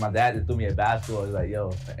one day my dad just threw me a basketball. He was like,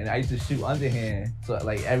 yo, and I used to shoot underhand. So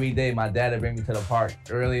like every day my dad would bring me to the park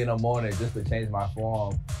early in the morning just to change my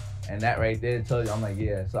form. And that right there told you, I'm like,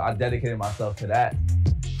 yeah. So I dedicated myself to that.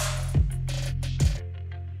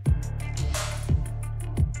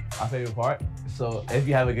 My favorite part, so if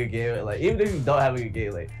you have a good game, like even if you don't have a good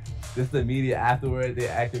game, like just the media afterward, they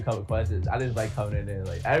ask you a couple questions. I just like coming in there.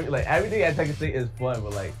 Like everything at Texas State is fun,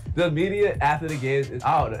 but like the media after the games,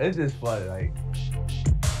 I don't know, it's just fun. Like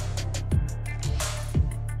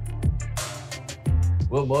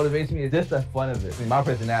What motivates me is just the fun of it. I mean, my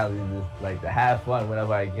personality is just like to have fun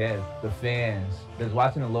whenever I can. The fans, just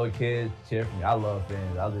watching the little kids cheer for me. I love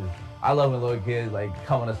fans. I love when little kids like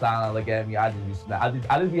come on the sideline, look at me. I just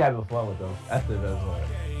be having fun with them. That's the best part.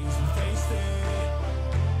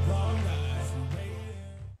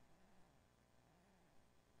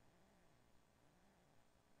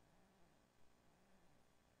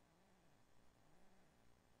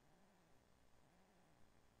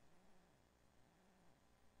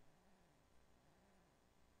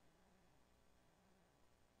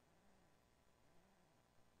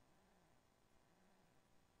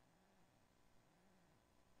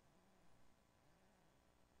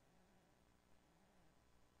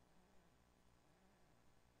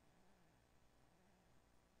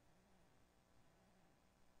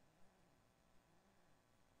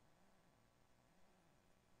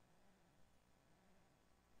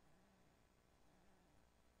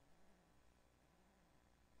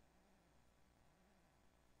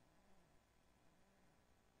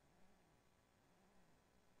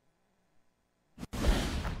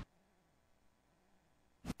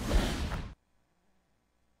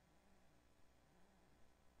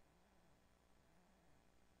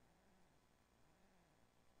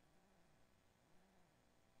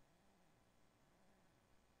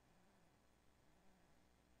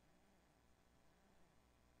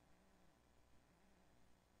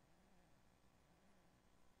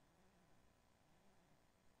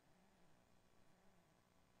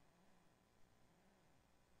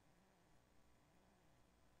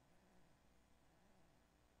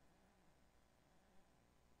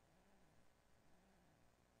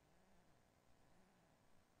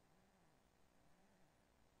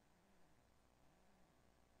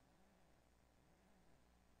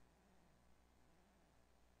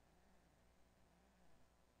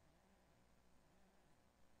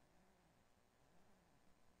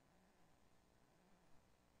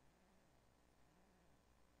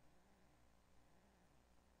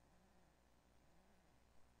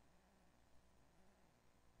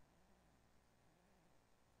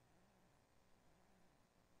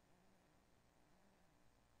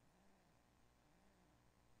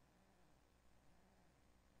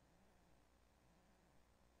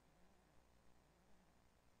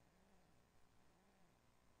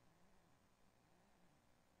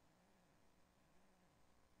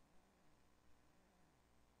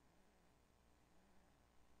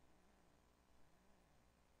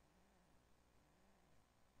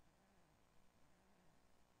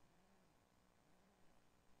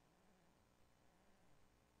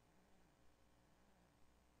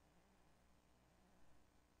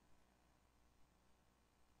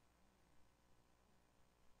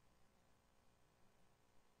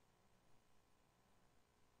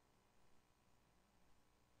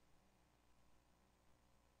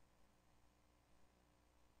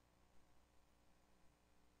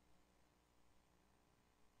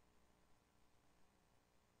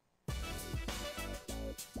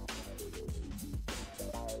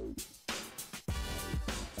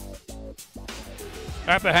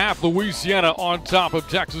 At the half, Louisiana on top of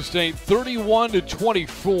Texas State,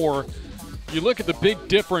 31-24. You look at the big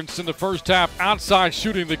difference in the first half. Outside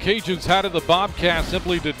shooting, the Cajuns had it, the Bobcats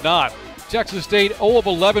simply did not. Texas State 0 of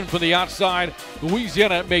 11 from the outside.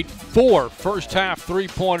 Louisiana made 4 first half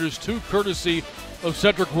three-pointers, 2 courtesy of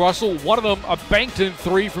Cedric Russell. One of them a banked-in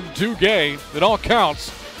 3 from Duguay. It all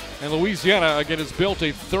counts. And Louisiana, again, has built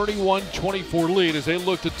a 31-24 lead as they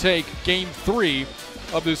look to take Game 3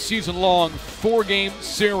 of this season-long 4-game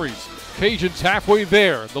series. Cajuns halfway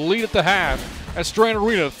there. The lead at the half at Strand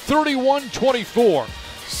Arena, 31-24.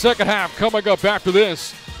 Second half coming up after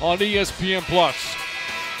this on ESPN+.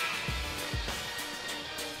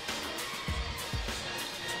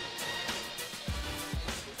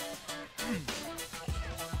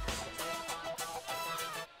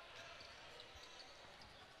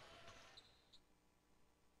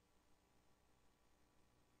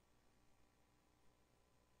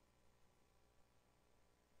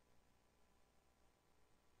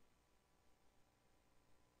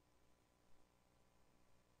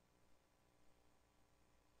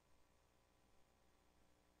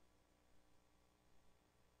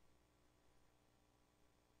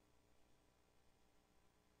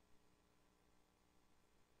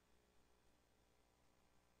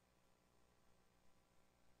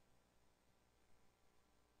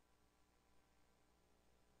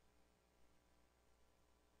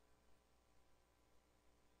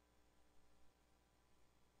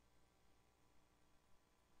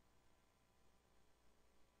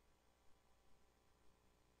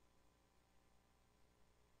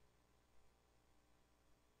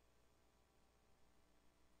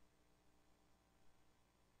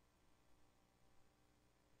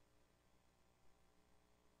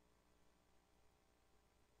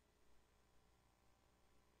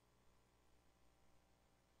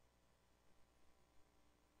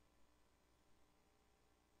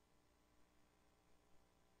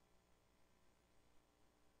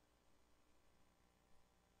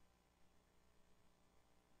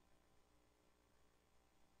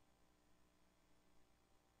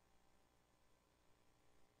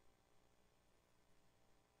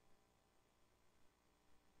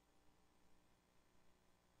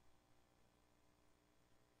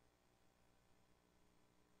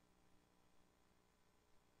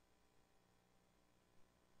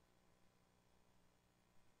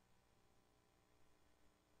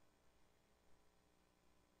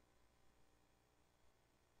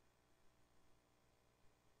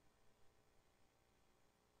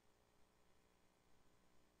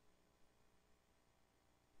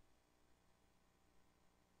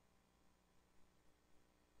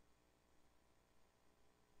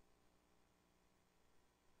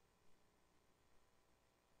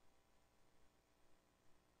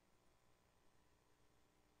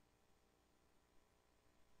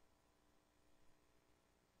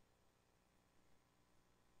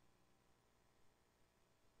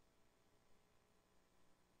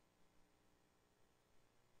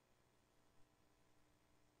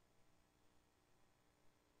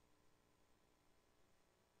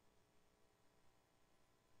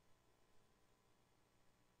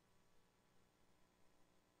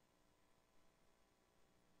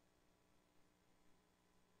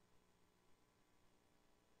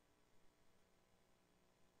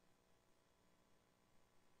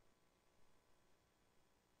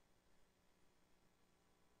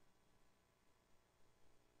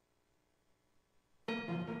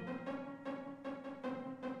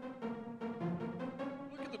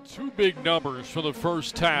 Two big numbers for the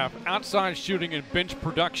first half. Outside shooting and bench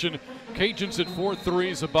production. Cajuns at 4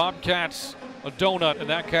 threes. The Bobcats a donut in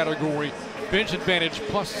that category. Bench advantage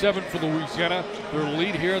 +7 for Louisiana. Their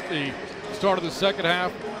lead here at the start of the second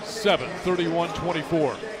half, 7,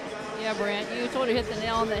 31-24. Yeah, Brant, you sort of hit the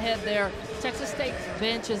nail on the head there. Texas State's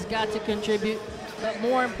bench has got to contribute, but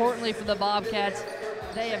more importantly for the Bobcats,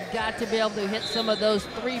 they have got to be able to hit some of those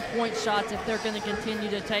three-point shots if they're going to continue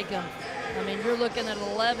to take them. I mean, you're looking at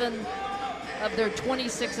 11 of their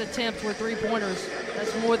 26 attempts were three-pointers.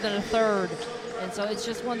 That's more than a third. And so it's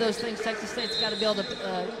just one of those things Texas State's got to be able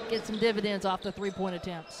to get some dividends off the three-point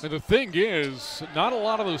attempts. And the thing is, not a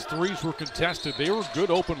lot of those threes were contested. They were good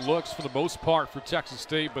open looks for the most part for Texas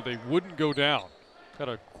State, but they wouldn't go down. Got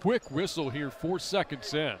a quick whistle here, 4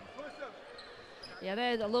 seconds in. Yeah,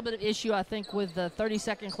 they had a little bit of issue, I think, with the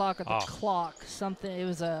 30-second clock or the clock. It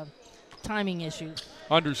was a timing issue.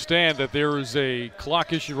 Understand that there is a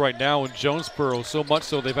clock issue right now in Jonesboro, so much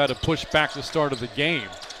so they've had to push back the start of the game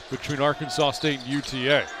between Arkansas State and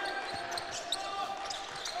UTA.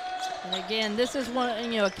 And again, this is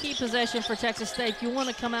a key possession for Texas State. You want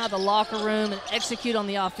to come out of the locker room and execute on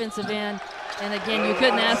the offensive end. And again, you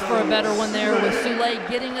couldn't ask for a better one there with Sule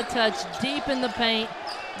getting a touch deep in the paint.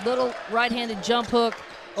 Little right-handed jump hook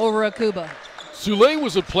over Akuba. Sule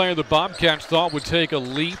was a player the Bobcats thought would take a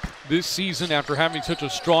leap this season after having such a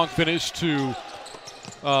strong finish to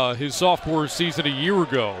his sophomore season a year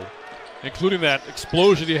ago, including that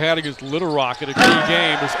explosion he had against Little Rock in a key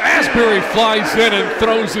game as Asbury flies in and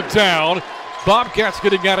throws it down. Bobcats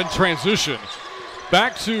getting out in transition.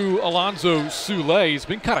 Back to Alonzo Sule. He's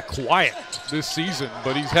been kind of quiet this season,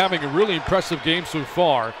 but he's having a really impressive game so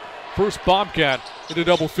far. First Bobcat into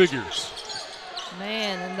double figures.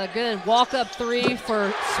 Man, and the good walk-up three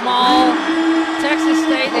for Small. Texas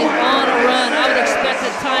State is on a run. I would expect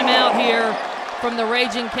a timeout here from the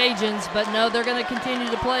Ragin Cajuns, but no, they're going to continue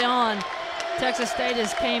to play on. Texas State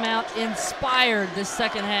has came out inspired this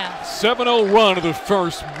second half. 7-0 run of the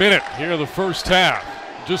first minute here in the first half.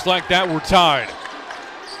 Just like that, we're tied.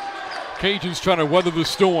 Cajuns trying to weather the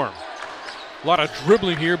storm. A lot of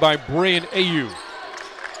dribbling here by Brayan Ayu.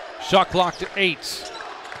 Shot clock to 8.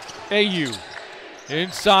 Ayu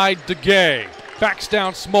inside DeGay. Backs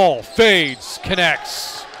down Small, fades,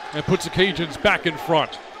 connects, and puts the Cajuns back in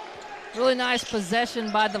front. Really nice possession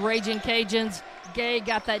by the Raging Cajuns. Gay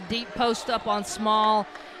got that deep post up on Small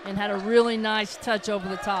and had a really nice touch over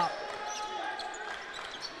the top.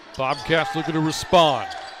 Bobcats looking to respond.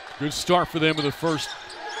 Good start for them in the first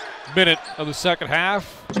minute of the second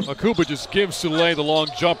half. Akuba just gives Sule the long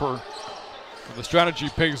jumper, and the strategy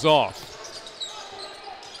pays off.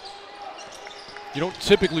 You don't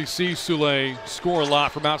typically see Sule score a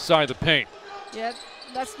lot from outside the paint. Yeah,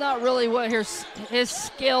 that's not really what his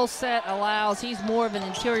skill set allows. He's more of an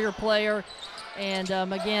interior player. And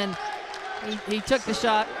again, he took the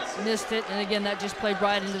shot, missed it, and again, that just played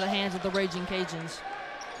right into the hands of the Raging Cajuns.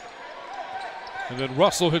 And then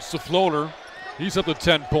Russell hits the floater. He's up to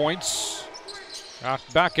 10 points.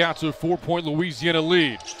 Back out to a 4-point Louisiana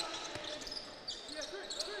lead.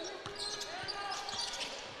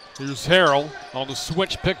 Here's Harrell on the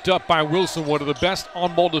switch, picked up by Wilson, one of the best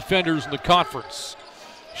on-ball defenders in the conference.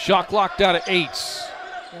 Shot clock down to 8.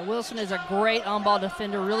 Yeah, Wilson is a great on-ball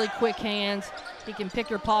defender, really quick hands. He can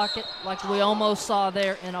pick your pocket like we almost saw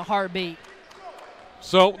there in a heartbeat.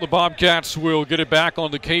 So the Bobcats will get it back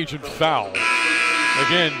on the Cajun foul.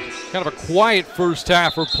 Again, kind of a quiet first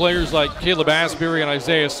half for players like Caleb Asbury and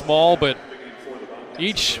Isaiah Small, but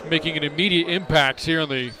each making an immediate impact here in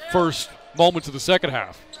the first moments of the second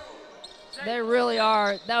half. They really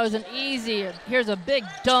are. That was an easy, here's a big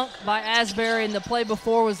dunk by Asbury, and the play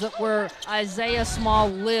before was where Isaiah Small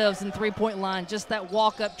lives in three-point line. Just that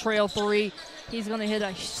walk-up trail three. He's going to hit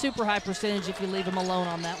a super high percentage if you leave him alone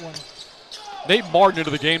on that one. Nate Martin into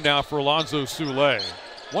the game now for Alonzo Sule.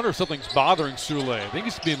 Wonder if something's bothering Sule. I think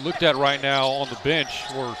he's being looked at right now on the bench,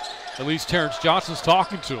 or at least Terrence Johnson's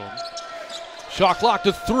talking to him. Shot clock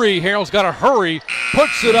to 3. Harrell's got to hurry.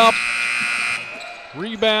 Puts it up.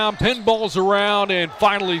 Rebound, pinballs around, and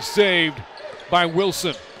finally saved by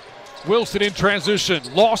Wilson. Wilson in transition,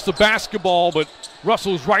 lost the basketball, but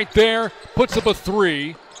Russell's right there, puts up a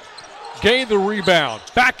 3. Gained the rebound,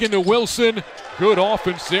 back into Wilson. Good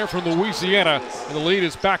offense there from Louisiana, and the lead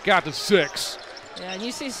is back out to 6. Yeah, and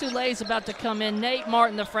you see Sule's about to come in. Nate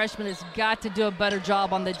Martin, the freshman, has got to do a better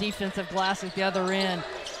job on the defensive glass at the other end.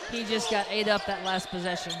 He just got ate up that last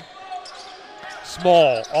possession.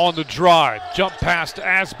 Small on the drive. Jump past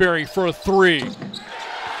Asbury for a 3.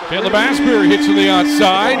 Caleb Asbury hits to the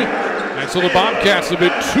outside. And so the Bobcats have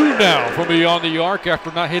hit 2 now from beyond the arc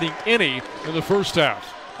after not hitting any in the first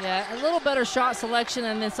half. Yeah, a little better shot selection,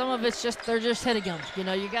 and then some of it's just they're just hitting them. You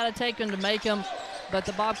know, you got to take them to make them. But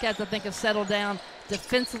the Bobcats, I think, have settled down.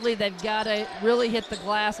 Defensively, they've got to really hit the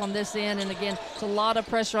glass on this end. And, again, it's a lot of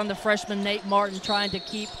pressure on the freshman Nate Martin trying to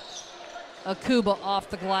keep Akuba off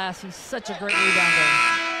the glass. He's such a great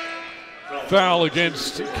rebounder. Foul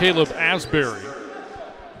against Caleb Asbury.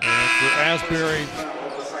 And for Asbury,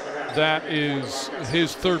 that is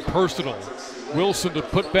his third personal. Wilson to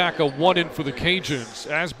put back a 1 in for the Cajuns.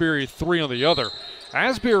 Asbury 3 on the other.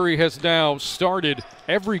 Asbury has now started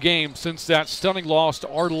every game since that stunning loss to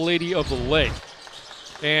Our Lady of the Lake.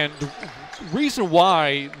 And the reason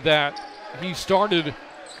why that he started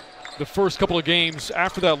the first couple of games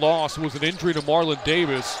after that loss was an injury to Marlon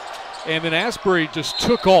Davis. And then Asbury just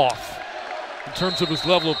took off in terms of his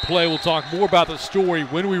level of play. We'll talk more about the story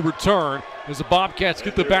when we return as the Bobcats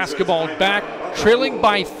get the basketball back, trailing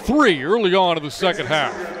by 3 early on in the second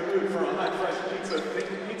half.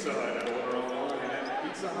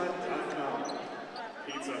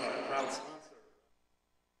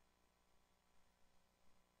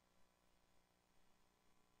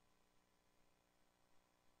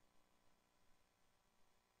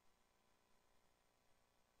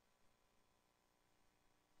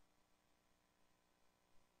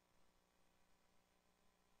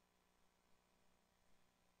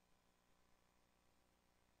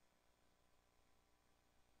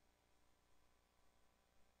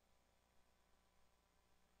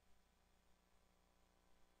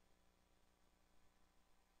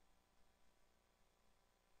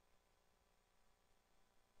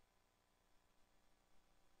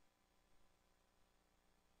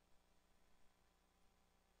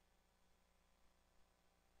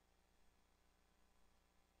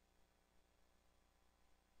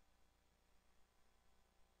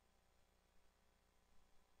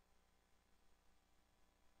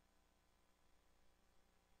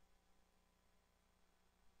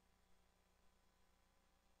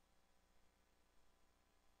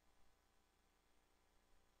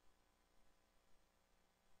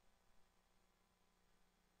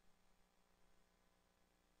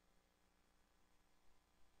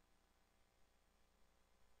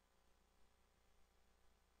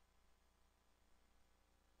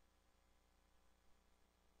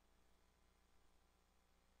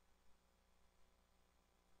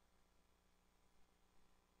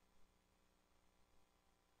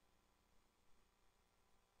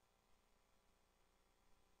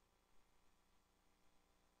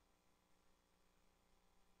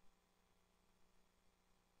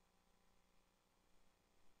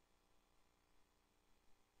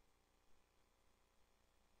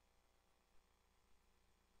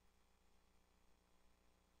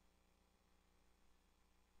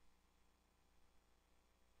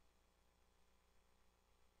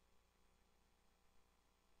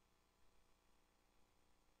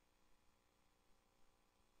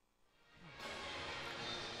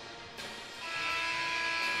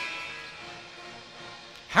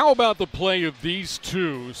 How about the play of these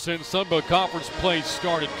two since Sunbelt Conference play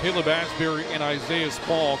started? Caleb Asbury and Isaiah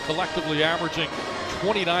Small collectively averaging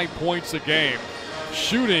 29 points a game,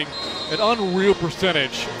 shooting an unreal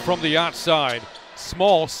percentage from the outside.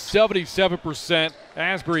 Small 77%,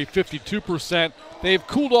 Asbury 52%. They've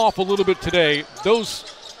cooled off a little bit today.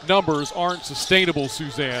 Those numbers aren't sustainable,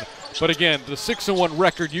 Suzanne. But again, the 6-1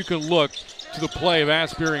 record, you can look to the play of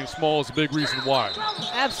Asbury and Small is a big reason why.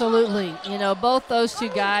 Absolutely. You know, both those two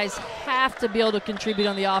guys have to be able to contribute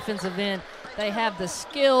on the offensive end. They have the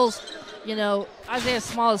skills. You know, Isaiah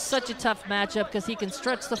Small is such a tough matchup because he can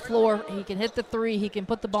stretch the floor, he can hit the three, he can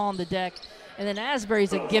put the ball on the deck. And then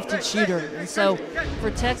Asbury's a gifted shooter. And so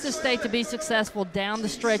for Texas State to be successful down the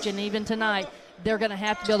stretch and even tonight, they're going to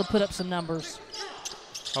have to be able to put up some numbers.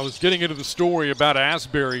 I was getting into the story about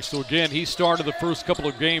Asbury. So, again, he started the first couple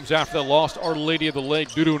of games after that lost Our Lady of the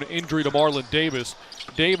Lake due to an injury to Marlon Davis.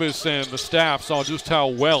 Davis and the staff saw just how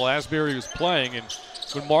well Asbury was playing. And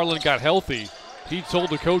when Marlon got healthy, he told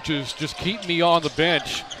the coaches, just keep me on the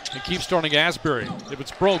bench and keep starting Asbury. If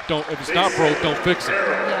it's broke, don't. If it's not broke, don't fix it.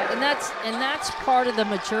 Yeah, and that's part of the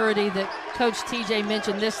maturity that Coach TJ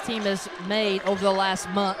mentioned this team has made over the last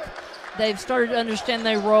month. They've started to understand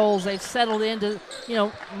their roles. They've settled into, you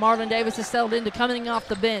know, Marlon Davis has settled into coming off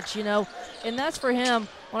the bench, you know. And that's for him,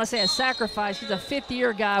 when I say a sacrifice, he's a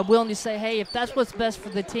 50-year guy willing to say, hey, if that's what's best for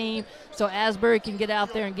the team so Asbury can get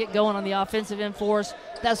out there and get going on the offensive end for us,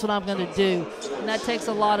 that's what I'm going to do. And that takes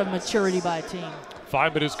a lot of maturity by a team.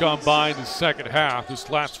 5 minutes gone by in the second half. This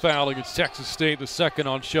last foul against Texas State, the second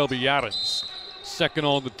on Shelby Adams. Second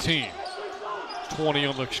on the team. 20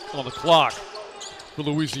 on the clock for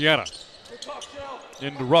Louisiana.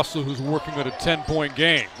 Into Russell, who's working at a 10-point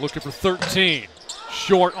game. Looking for 13.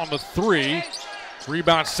 Short on the 3.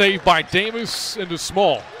 Rebound saved by Davis into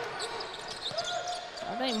Small.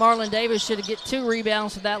 I think Marlon Davis should have get 2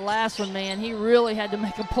 rebounds for that last one, man. He really had to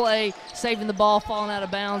make a play, saving the ball, falling out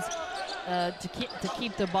of bounds to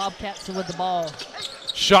keep the Bobcats with the ball.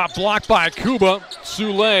 Shot blocked by Akuba.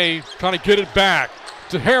 Soule trying to get it back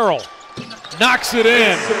to Harrell. Knocks it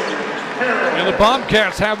in. And the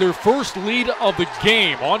Bobcats have their first lead of the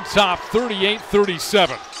game on top,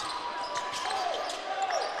 38-37.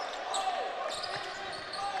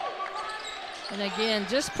 And again,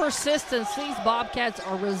 just persistence. These Bobcats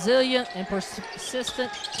are resilient and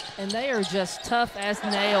persistent, and they are just tough as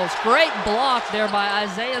nails. Great block there by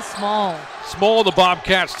Isaiah Small. Small, the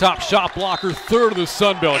Bobcats' top shot blocker, third of the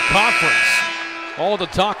Sun Belt Conference. All the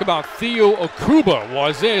talk about Theo Akuba. Well,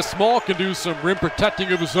 Isaiah Small can do some rim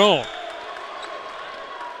protecting of his own.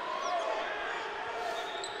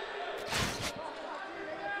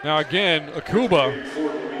 Now again, Akuba,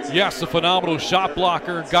 yes, a phenomenal shot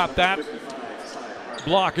blocker, got that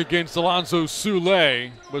block against Alonzo Soule,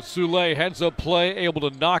 but Soule heads up play, able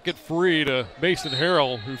to knock it free to Mason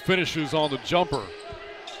Harrell, who finishes on the jumper.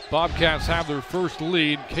 Bobcats have their first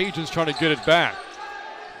lead. Cajuns trying to get it back.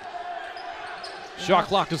 Shot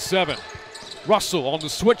clock to 7. Russell on the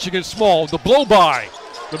switch against Small. The blow by,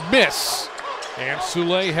 the miss, and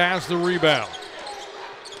Soule has the rebound.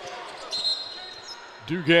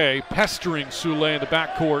 Duguay pestering Soule in the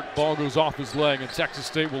backcourt. Ball goes off his leg, and Texas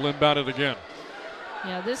State will inbound it again.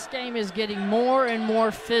 Yeah, this game is getting more and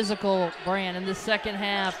more physical, Brand, in the second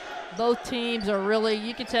half. Both teams are really,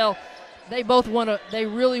 you can tell, they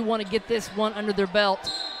really want to get this one under their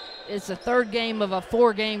belt. It's the third game of a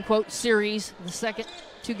 4-game, quote, series, the second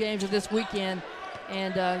 2 games of this weekend.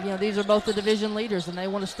 And, these are both the division leaders, and they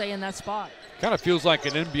want to stay in that spot. Kind of feels like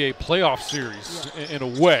an NBA playoff series in a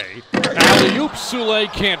way. Alley-oop, Soule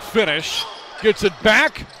can't finish. Gets it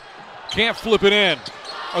back, can't flip it in.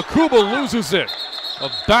 Akuba loses it. A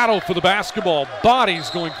battle for the basketball.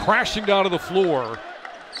 Bodies going crashing down to the floor.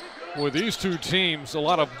 With these two teams, a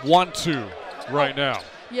lot of want to right now.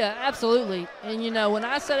 Yeah, absolutely. And, when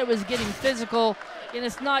I said it was getting physical, and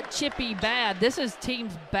it's not chippy bad, this is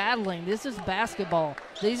teams battling. This is basketball.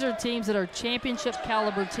 These are teams that are championship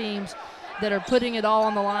caliber teams that are putting it all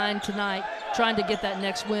on the line tonight, trying to get that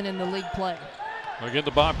next win in the league play. Again, the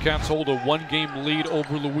Bobcats hold a 1-game lead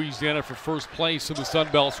over Louisiana for first place in the Sun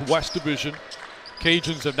Belt's West Division.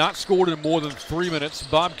 Cajuns have not scored in more than 3 minutes.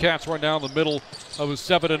 Bobcats right now in the middle of a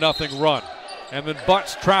 7-0 run. And then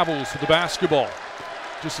Butts travels with the basketball.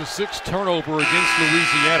 Just a 6th turnover against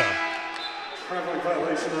Louisiana.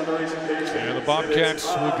 And the Bobcats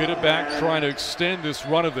will get it back, trying to extend this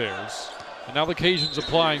run of theirs. And now the Cajuns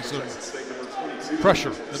applying some pressure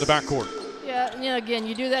in the backcourt. Yeah, again,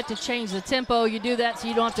 you do that to change the tempo. You do that so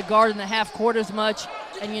you don't have to guard in the half court as much.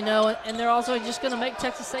 And, and they're also just going to make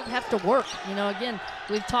Texas State have to work. Again,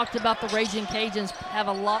 we've talked about the Ragin Cajuns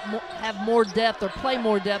have more depth or play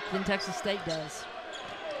more depth than Texas State does.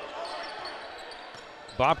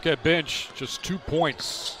 Bobcat bench, just 2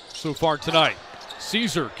 points so far tonight.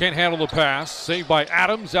 Caesar can't handle the pass. Saved by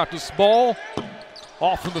Adams out to Small.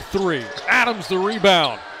 Off from the 3. Adams the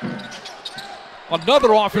rebound.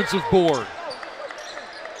 Another offensive board.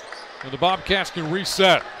 And the Bobcats can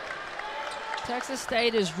reset. Texas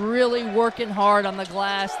State is really working hard on the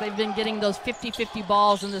glass. They've been getting those 50-50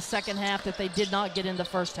 balls in the second half that they did not get in the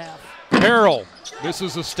first half. Harrell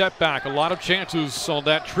misses a step back. A lot of chances on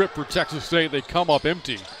that trip for Texas State. They come up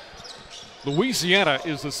empty. Louisiana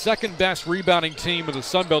is the second best rebounding team in the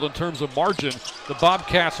Sun Belt in terms of margin. The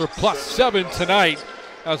Bobcats are +7 tonight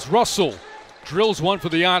as Russell drills one for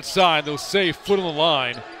the outside. They'll save foot on the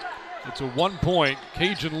line. It's a 1-point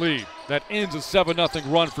Cajun lead. That ends a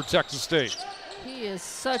 7-0 run for Texas State. He is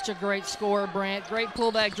such a great scorer, Brant. Great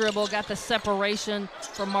pullback dribble, got the separation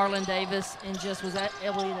from Marlon Davis, and just was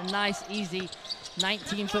able to get a nice, easy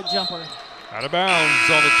 19-foot jumper. Out of bounds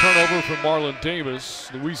on the turnover from Marlon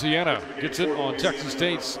Davis. Louisiana gets it on Texas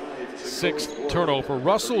State's 6th turnover.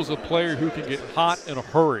 Russell is a player who can get hot in a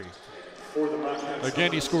hurry.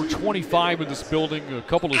 Again, he scored 25 in this building a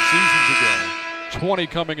couple of seasons ago. 20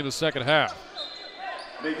 coming in the second half.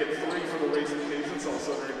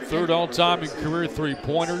 Third all-time in career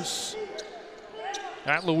 3-pointers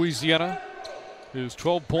at Louisiana. His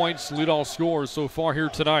 12 points, lead all scorers so far here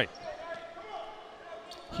tonight.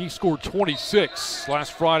 He scored 26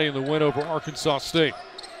 last Friday in the win over Arkansas State.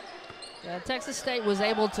 Texas State was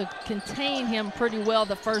able to contain him pretty well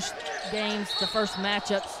the first games, the first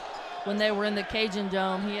matchups when they were in the Cajun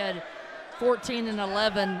Dome. He had 14 and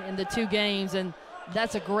 11 in the 2 games, and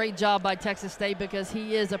that's a great job by Texas State because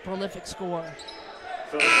he is a prolific scorer.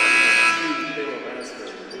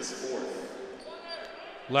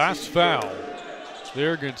 Last foul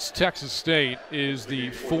there against Texas State is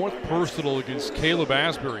the 4th personal against Caleb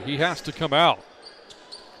Asbury. He has to come out.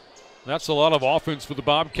 That's a lot of offense for the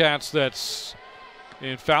Bobcats that's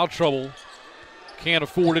in foul trouble. Can't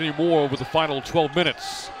afford any more over the final 12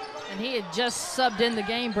 minutes. And he had just subbed in the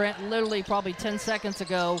game, Brent, literally probably 10 seconds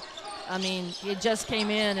ago. I mean, he just came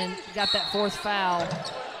in and got that 4th foul.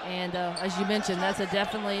 And as you mentioned, that's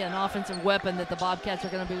definitely an offensive weapon that the Bobcats are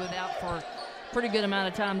going to be without for a pretty good amount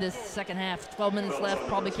of time this second half. 12 minutes left,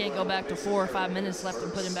 probably can't go back to 4 or 5 minutes left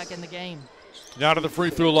and put him back in the game. Now to the free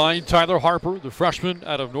throw line, Tyler Harper, the freshman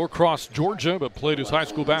out of Norcross, Georgia, but played his high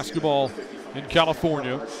school basketball in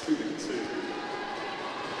California.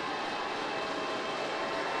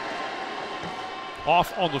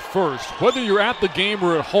 Off on the first. Whether you're at the game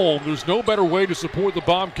or at home, there's no better way to support the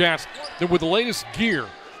Bobcats than with the latest gear.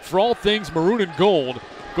 For all things maroon and gold,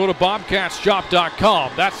 go to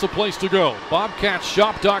bobcatshop.com. That's the place to go.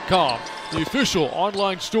 Bobcatshop.com, the official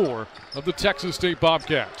online store of the Texas State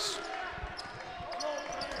Bobcats.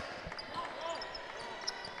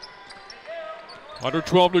 Under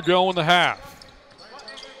 12 to go in the half.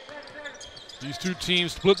 These two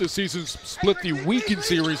teams split the season, split the weekend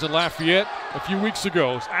series in Lafayette a few weeks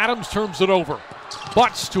ago. Adams turns it over.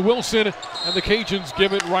 Butts to Wilson, and the Cajuns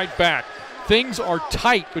give it right back. Things are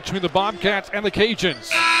tight between the Bobcats and the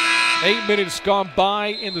Cajuns. 8 minutes gone by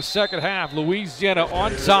in the second half. Louisiana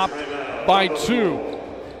on top by 2.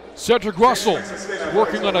 Cedric Russell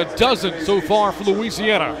working on a dozen so far for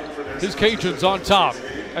Louisiana. His Cajuns on top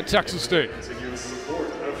at Texas State.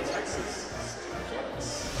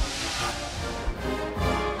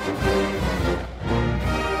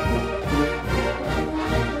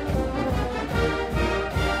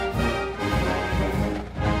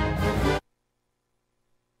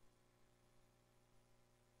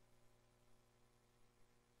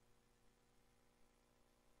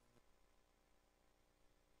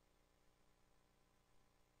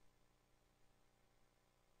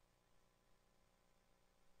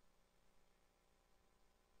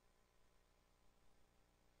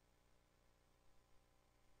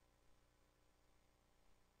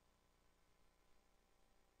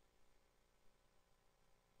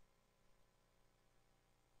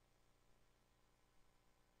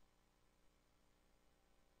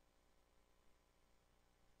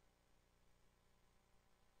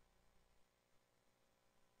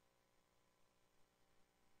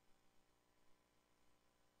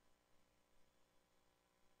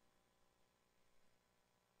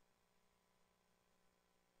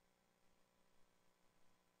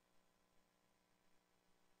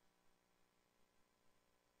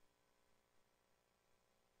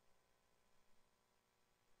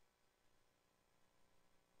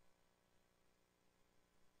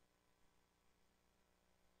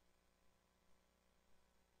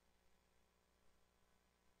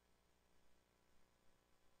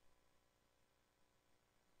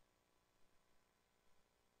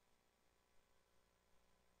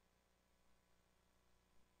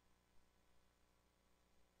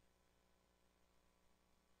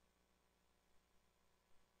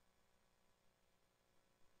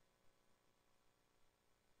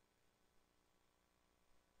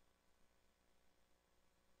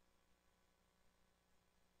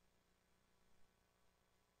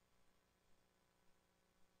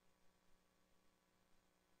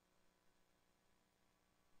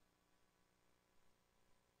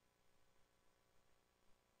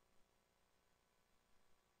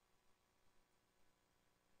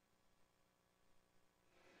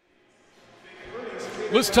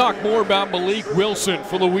 Let's talk more about Malik Wilson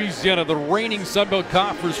for Louisiana, the reigning Sun Belt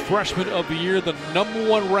Conference Freshman of the Year, the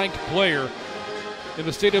 #1 ranked player in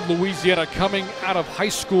the state of Louisiana, coming out of high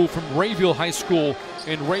school from Rayville High School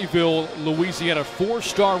in Rayville, Louisiana.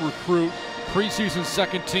 4-star recruit, preseason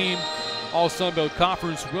second team, all Sun Belt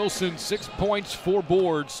Conference. Wilson, 6 points, 4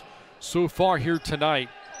 boards so far here tonight.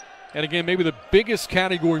 And again, maybe the biggest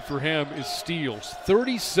category for him is steals.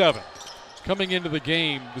 37 coming into the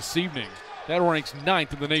game this evening. That ranks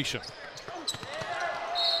 9th in the nation.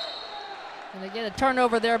 And they get a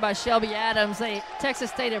turnover there by Shelby Adams. Texas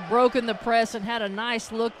State had broken the press and had a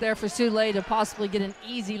nice look there for Soule to possibly get an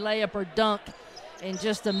easy layup or dunk, and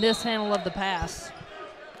just a mishandle of the pass.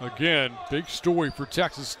 Again, big story for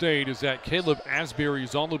Texas State is that Caleb Asbury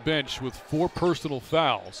is on the bench with 4 personal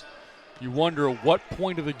fouls. You wonder at what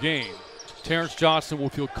point of the game Terrence Johnson will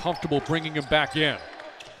feel comfortable bringing him back in.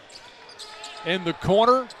 In the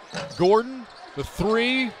corner, Gordon, the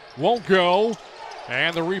 3 won't go.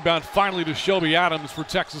 And the rebound finally to Shelby Adams for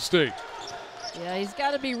Texas State. Yeah, he's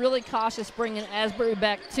got to be really cautious bringing Asbury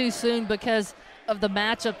back too soon because of the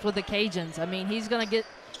matchup with the Cajuns. I mean, he's going to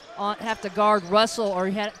have to guard Russell, or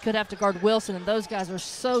he could have to guard Wilson, and those guys are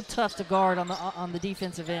so tough to guard on the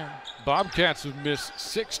defensive end. Bobcats have missed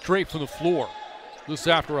 6 straight from the floor. This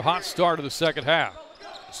after a hot start of the second half.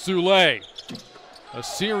 Soulé, a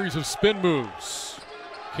series of spin moves.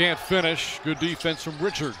 Can't finish. Good defense from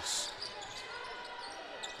Richards.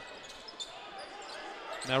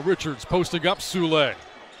 Now Richards posting up Soulé.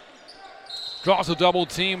 Draws a double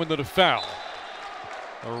team and then a foul.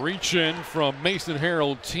 A reach in from Mason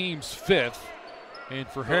Harold, team's 5th. And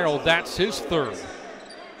for Harold, that's his 3rd.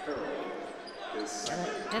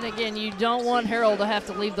 And again, you don't want Harold to have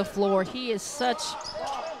to leave the floor. He is such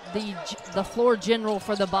the floor general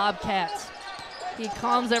for the Bobcats. He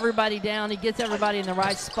calms everybody down. He gets everybody in the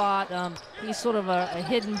right spot. He's sort of a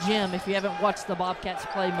hidden gem if you haven't watched the Bobcats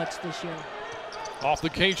play much this year. Off the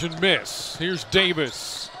Cajun miss. Here's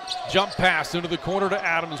Davis. Jump pass into the corner to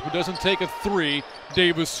Adams, but doesn't take a 3.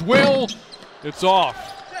 Davis will. It's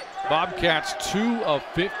off. Bobcats 2 of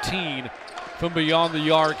 15 from beyond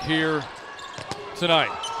the arc here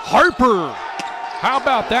tonight. Harper. How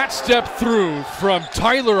about that step through from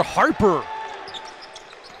Tyler Harper?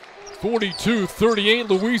 42-38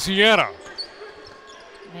 Louisiana.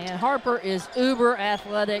 Man, Harper is uber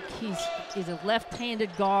athletic. He's a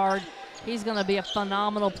left-handed guard. He's going to be a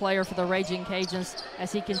phenomenal player for the Ragin Cajuns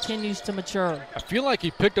as he continues to mature. I feel like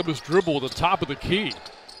he picked up his dribble at the top of the key.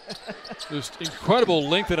 This incredible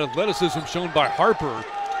length and athleticism shown by Harper.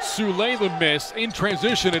 Soulé the miss. In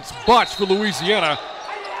transition, it's Butch for Louisiana.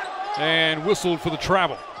 And whistled for the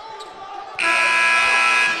travel.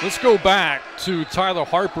 Let's go back to Tyler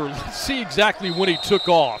Harper. Let's see exactly when he took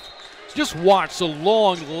off. Just watch the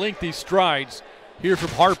long, lengthy strides here from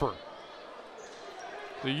Harper.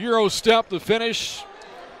 The Euro step, the finish,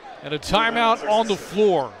 and a timeout on the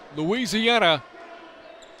floor. Louisiana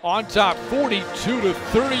on top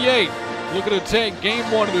 42-38. Looking to take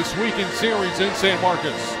game 1 of this weekend series in San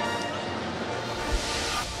Marcos.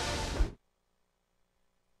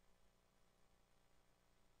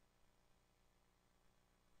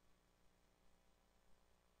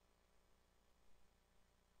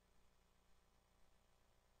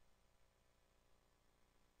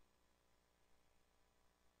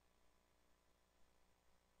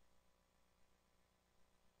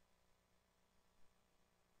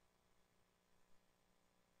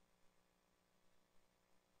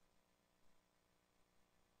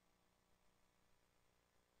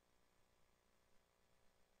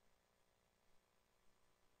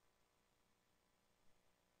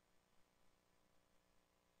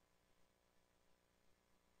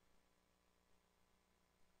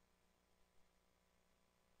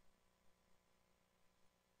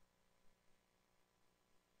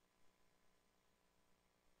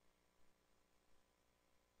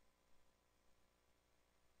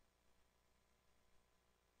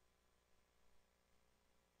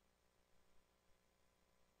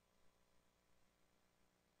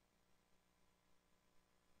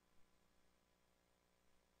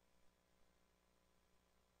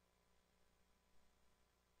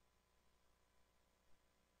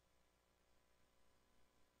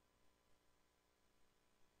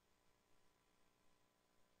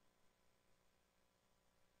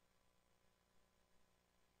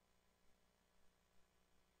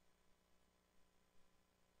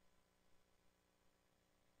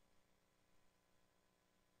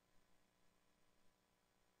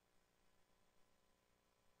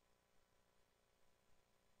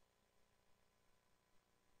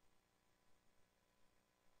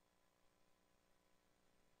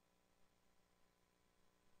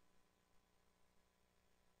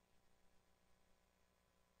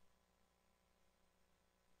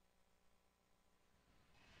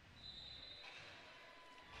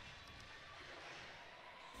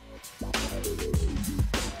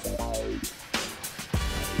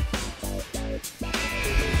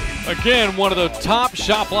 Again, one of the top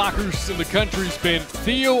shot blockers in the country has been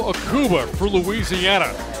Theo Akuba for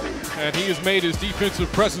Louisiana. And he has made his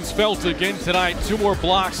defensive presence felt again tonight. 2 more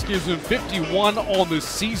blocks, gives him 51 on the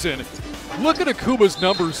season. Look at Akuba's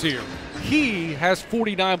numbers here. He has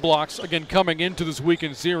 49 blocks, again, coming into this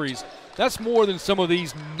weekend series. That's more than some of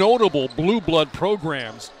these notable blue blood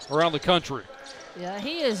programs around the country. Yeah,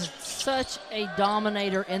 he is such a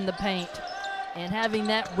dominator in the paint. And having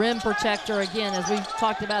that rim protector, again, as we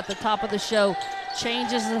talked about at the top of the show,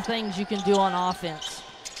 changes the things you can do on offense.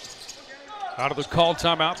 Out of the call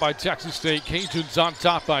timeout by Texas State, Cajuns on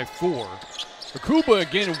top by 4. Akuba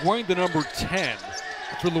again wearing the number 10.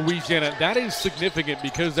 for Louisiana. That is significant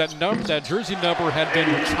because that jersey number had been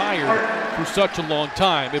retired for such a long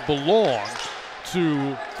time. It belonged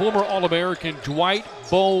to former All-American Dwight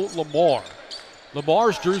Bo Lamar.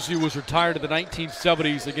 Lamar's jersey was retired in the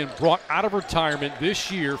 1970s, again brought out of retirement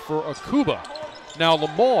this year for Akuba. Now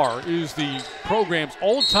Lamar is the program's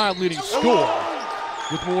all-time leading scorer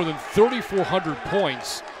with more than 3,400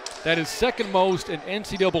 points. That is second most in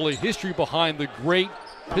NCAA history behind the great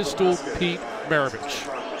Pistol Pete Maravich.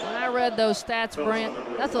 When I read those stats, Brent,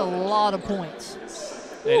 that's a lot of points.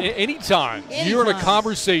 Anytime you're in a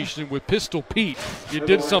conversation with Pistol Pete, you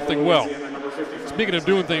did something well. Speaking of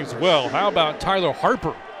doing things well, how about Tyler Harper?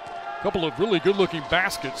 A couple of really good-looking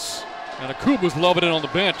baskets, and Akuba's loving it on the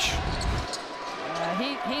bench.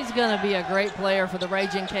 He's going to be a great player for the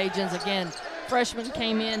Ragin Cajuns. Again, freshman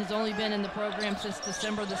came in, has only been in the program since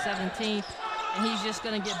December the 17th, and he's just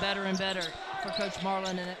going to get better and better for Coach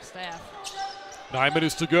Marlin and that staff. 9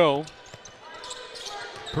 minutes to go.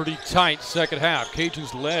 Pretty tight second half.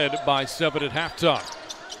 Cajuns led by 7 at halftime.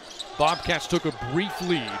 Bobcats took a brief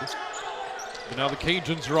lead, but now the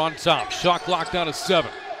Cajuns are on top. Shot clock down to 7.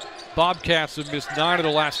 Bobcats have missed 9 of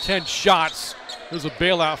the last 10 shots. There's a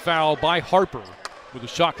bailout foul by Harper with the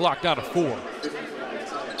shot clock down to 4.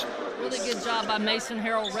 Really good job by Mason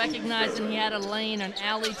Harrell recognizing he had a lane, an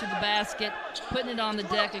alley to the basket, putting it on the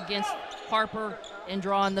deck against Harper and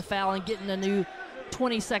drawing the foul and getting a new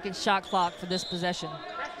 20-second shot clock for this possession.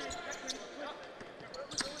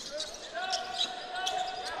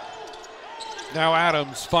 Now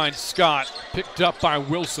Adams finds Scott, picked up by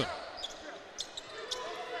Wilson.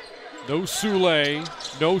 No Soule,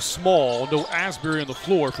 no Small, no Asbury on the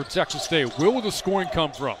floor for Texas State. Where will the scoring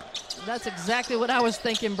come from? That's exactly what I was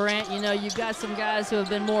thinking, Brant. You know, you've got some guys who have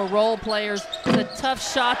been more role players. It's a tough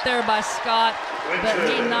shot there by Scott, but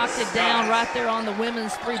he knocked it down right there on the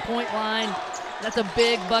women's three-point line. That's a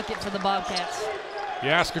big bucket for the Bobcats. You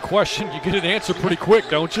ask a question, you get an answer pretty quick,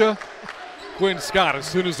 don't you? Quinn Scott, as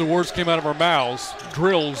soon as the words came out of our mouths,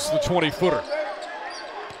 drills the 20-footer.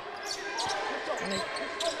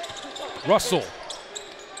 Russell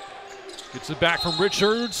gets it back from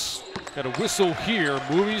Richards. Got a whistle here.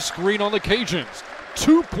 Moving screen on the Cajuns.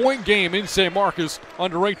 2-point game in St. Marcus,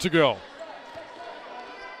 under 8 to go.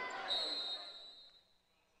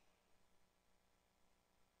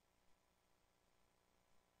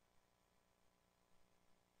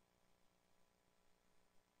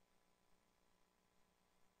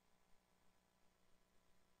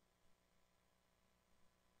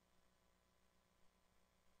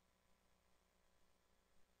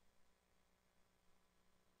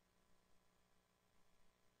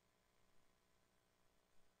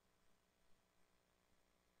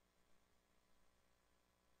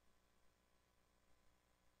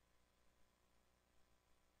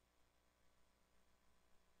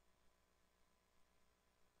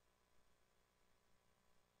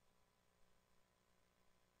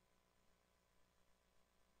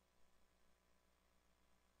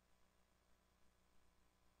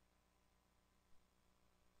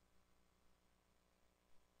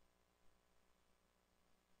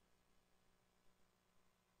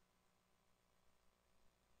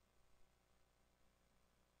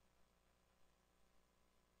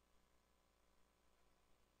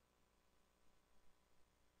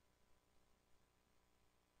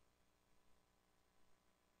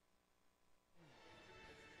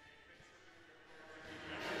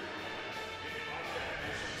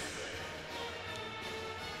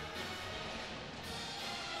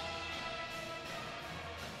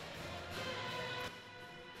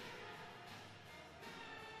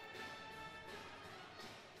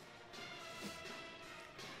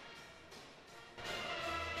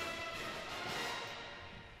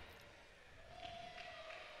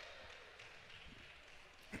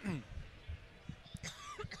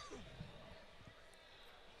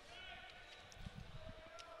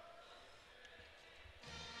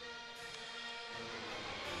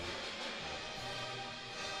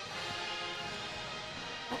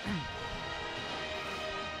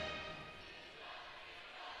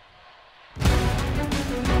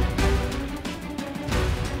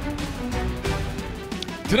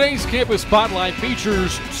 Today's Campus Spotlight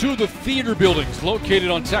features 2 of the theater buildings located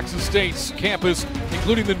on Texas State's campus,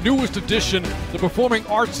 including the newest addition, the Performing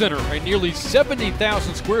Arts Center, a nearly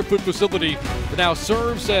 70,000 square foot facility that now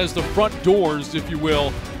serves as the front doors, if you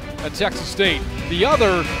will, at Texas State. The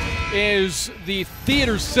other is the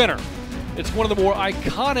Theater Center. It's one of the more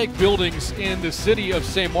iconic buildings in the city of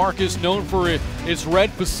St. Marcus, known for its red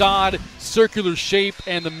facade, circular shape,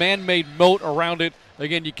 and the man-made moat around it.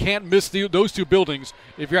 Again, you can't miss those two buildings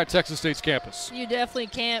if you're at Texas State's campus. You definitely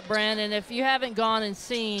can't, Brandon. If you haven't gone and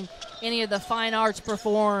seen any of the fine arts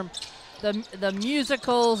perform, the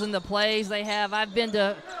musicals and the plays they have, I've been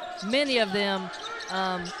to many of them,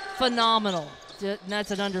 phenomenal. That's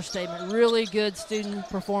an understatement. Really good student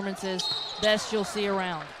performances, best you'll see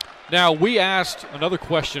around. Now, we asked another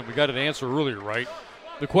question. We got an answer earlier, right?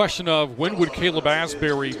 The question of when would Caleb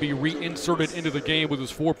Asbury be reinserted into the game with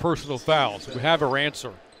his 4 personal fouls? We have our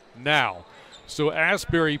answer now. So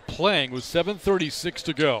Asbury playing with 7:36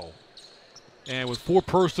 to go. And with 4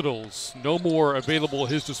 personals, no more available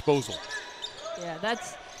at his disposal. Yeah,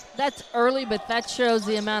 that's early, but that shows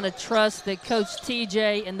the amount of trust that Coach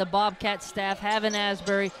TJ and the Bobcat staff have in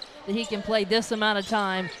Asbury, that he can play this amount of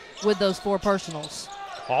time with those 4 personals.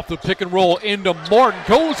 Off the pick and roll into Martin.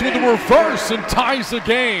 Goes with the reverse and ties the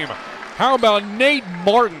game. How about Nate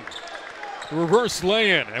Martin? The reverse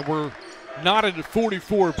lay-in, and we're knotted at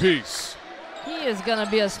 44 apiece. He is going to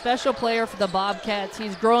be a special player for the Bobcats.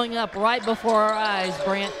 He's growing up right before our eyes,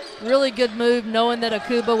 Brant. Really good move, knowing that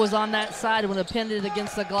Akuba was on that side when it pinned it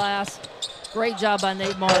against the glass. Great job by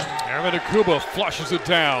Nate Martin. And then Akuba flushes it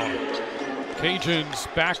down.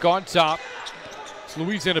 Cajuns back on top. It's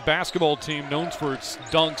Louisiana basketball team known for its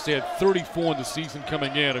dunks. They had 34 in the season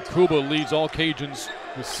coming in. Akuba leads all Cajuns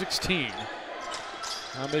with 16.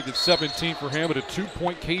 Now make it 17 for him at a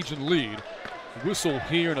 2-point Cajun lead. Whistle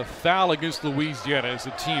here and a foul against Louisiana as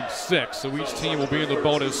the team 6. So each team will be in the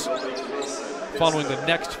bonus following the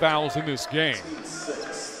next fouls in this game.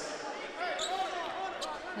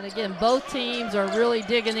 And again, both teams are really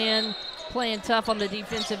digging in, playing tough on the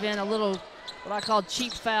defensive end. A little, what I call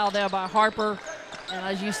cheap foul there by Harper. And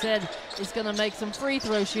as you said, it's going to make some free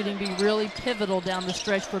throw shooting be really pivotal down the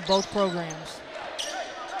stretch for both programs.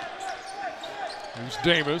 Here's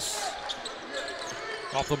Davis.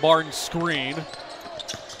 Off the Martin screen.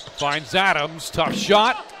 Finds Adams. Tough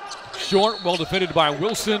shot. Short, well defended by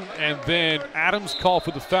Wilson. And then Adams called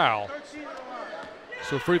for the foul.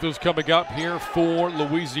 So free throws coming up here for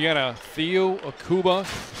Louisiana. Theo Akuba.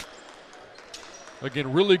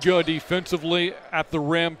 Again, really good defensively at the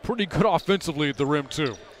rim. Pretty good offensively at the rim,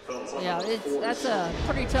 too. Yeah, that's a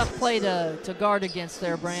pretty tough play to guard against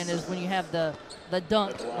there, Brand, is when you have the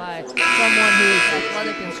dunk by someone who is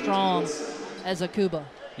athletic and strong as Akuba.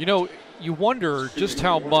 You know, you wonder just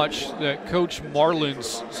how much that Coach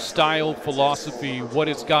Marlin's style, philosophy, what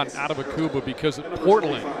it's gotten out of Akuba, because at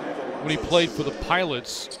Portland, when he played for the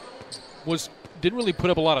Pilots, didn't really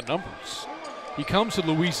put up a lot of numbers. He comes to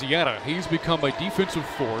Louisiana. He's become a defensive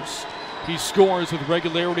force. He scores with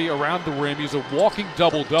regularity around the rim. He's a walking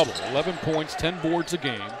double-double, 11 points, 10 boards a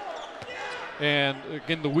game. And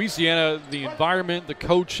again, Louisiana, the environment, the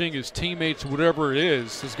coaching, his teammates, whatever it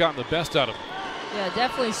is, has gotten the best out of him. Yeah,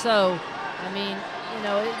 definitely so. I mean, you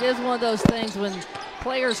know, it is one of those things when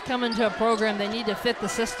players come into a program, they need to fit the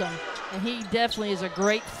system. And he definitely is a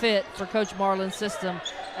great fit for Coach Marlin's system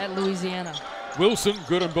at Louisiana. Wilson,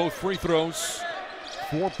 good on both free throws.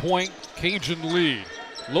 4-point Cajun lead.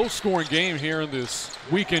 Low-scoring game here in this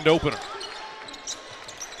weekend opener.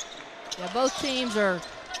 Yeah, both teams are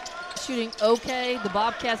shooting okay. The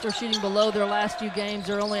Bobcats are shooting below their last few games.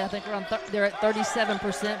 They're only, I think, they're at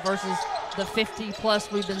 37% versus the 50-plus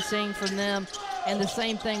we've been seeing from them. And the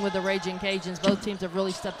same thing with the Ragin Cajuns. Both teams have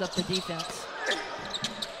really stepped up the defense.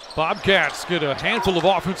 Bobcats get a handful of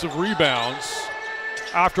offensive rebounds.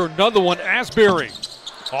 After another one, Asbury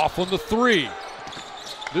off on the 3.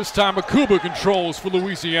 This time Akuba controls for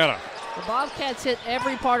Louisiana. The Bobcats hit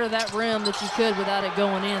every part of that rim that you could without it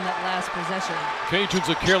going in that last possession.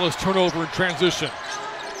 Cajuns a careless turnover in transition.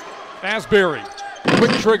 Asbury,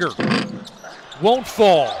 quick trigger, won't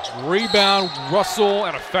fall. Rebound, Russell,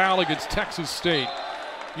 and a foul against Texas State.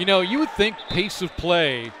 You know, you would think pace of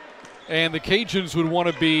play and the Cajuns would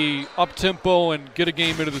want to be up-tempo and get a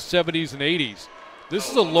game into the 70s and 80s. This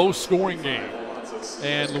is a low-scoring game,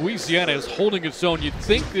 and Louisiana is holding its own. You'd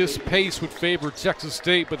think this pace would favor Texas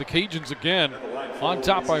State, but the Cajuns, again, on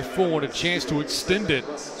top by 4 and a chance to extend it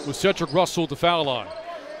with Cedric Russell at the foul line.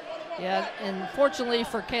 Yeah, and fortunately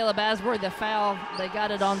for Caleb Asbury, the foul, they got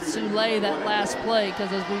it on Soule that last play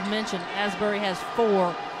because, as we've mentioned, Asbury has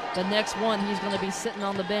 4. The next one, he's going to be sitting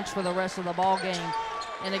on the bench for the rest of the ball game.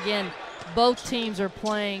 And, again, both teams are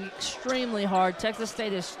playing extremely hard. Texas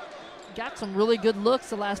State has got some really good looks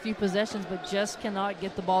the last few possessions, but just cannot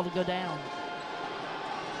get the ball to go down.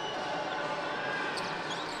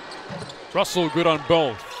 Russell good on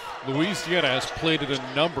both. Louisiana has played in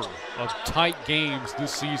a number of tight games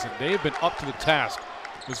this season. They have been up to the task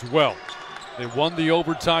as well. They won the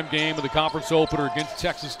overtime game of the conference opener against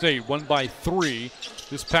Texas State, won by 3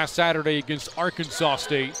 this past Saturday against Arkansas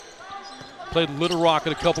State. Played Little Rock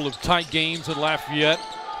in a couple of tight games in Lafayette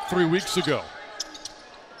 3 weeks ago.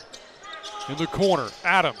 In the corner,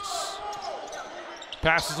 Adams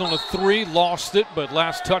passes on a 3, lost it, but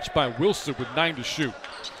last touch by Wilson with 9 to shoot.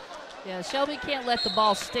 Yeah, Shelby can't let the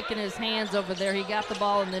ball stick in his hands over there. He got the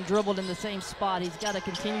ball and then dribbled in the same spot. He's got to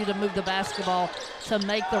continue to move the basketball to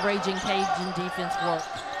make the Raging Cajun defense work.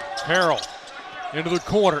 Harrell into the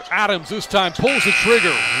corner. Adams this time pulls the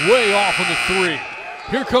trigger, way off on the 3.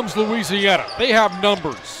 Here comes Louisiana. They have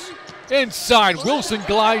numbers. Inside, Wilson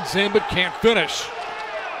glides in but can't finish.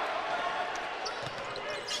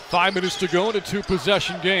 5 minutes to go in a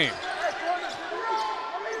 2-possession game.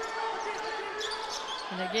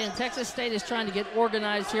 And again, Texas State is trying to get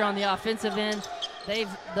organized here on the offensive end.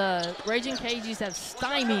 The Raging Cajuns have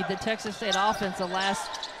stymied the Texas State offense the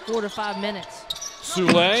last 4 to 5 minutes.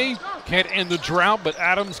 Soule can't end the drought, but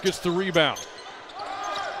Adams gets the rebound.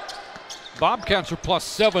 Bobcats are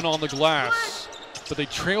 +7 on the glass, but they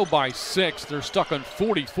trail by 6. They're stuck on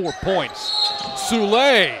 44 points.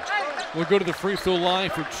 Soule will go to the free throw line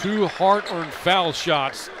for 2 hard-earned foul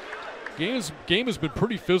shots. Game has been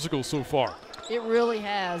pretty physical so far. It really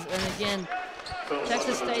has. And again,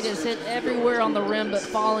 Texas State has hit everywhere on the rim but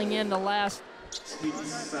falling in the last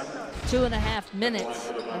 2.5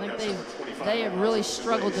 minutes. I think they have really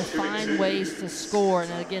struggled to find ways to score.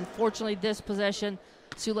 And again, fortunately, this possession,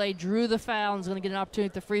 Soule drew the foul and is going to get an opportunity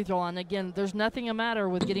at the free throw line. Again, there's nothing the matter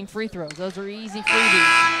with getting free throws. Those are easy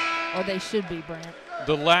freebies, or they should be, Brant.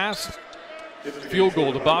 The last field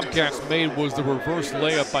goal the Bobcats made was the reverse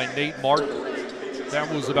layup by Nate Martin. That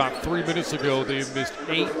was about 3 minutes ago. They've missed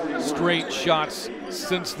 8 straight shots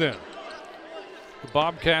since then. The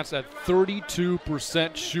Bobcats at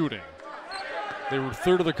 32% shooting. They were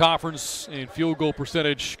 3rd of the conference in field goal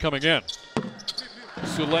percentage coming in.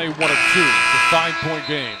 Soule 1 of 2. It's a 5-point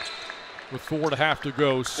game with 4.5 to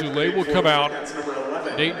go. Soule will come out.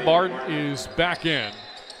 Nate Martin is back in.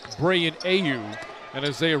 Brayan Ayu and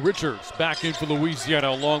Isaiah Richards back in for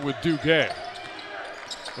Louisiana along with Duguay.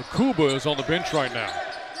 Akuba is on the bench right now.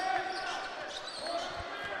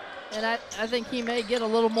 And I think he may get a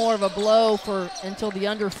little more of a blow until the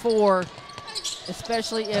under 4,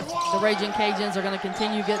 especially if the Raging Cajuns are going to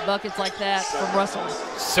continue to get buckets like that from Russell.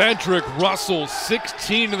 Cedric Russell,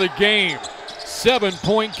 16 of the game.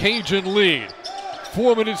 7-point Cajun lead.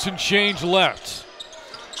 4 minutes and change left.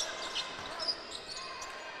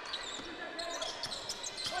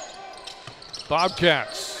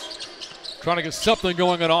 Bobcats trying to get something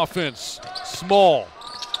going on offense. Small.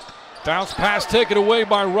 Bounce pass taken away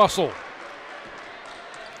by Russell.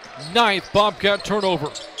 9th Bobcat turnover.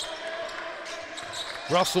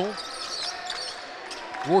 Russell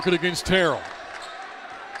working against Terrell.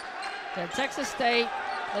 Yeah, Texas State,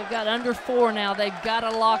 they've got under 4 now. They've got to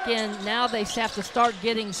lock in. Now they have to start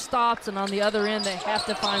getting stops, and on the other end, they have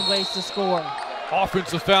to find ways to score.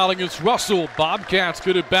 Offensive foul against Russell. Bobcats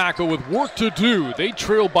get it back, but with work to do, they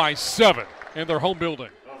trail by 7 in their home building.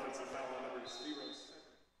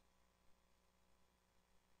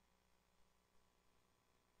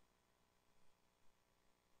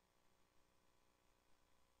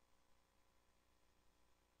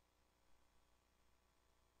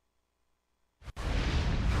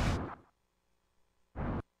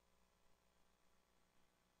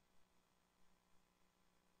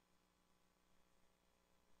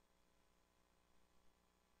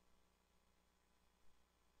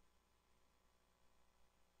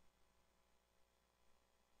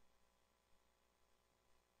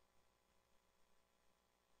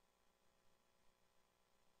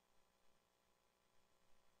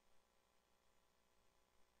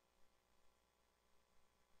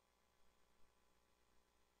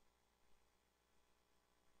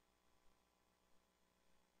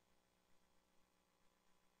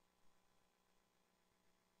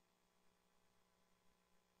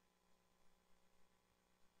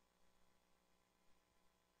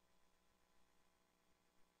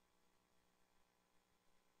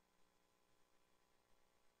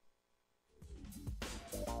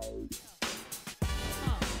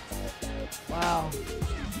 Wow.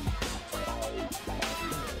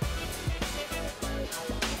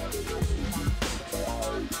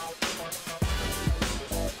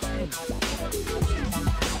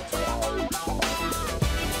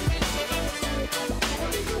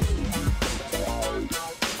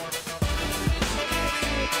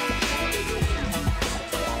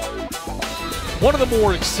 One of the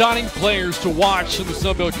more exciting players to watch in the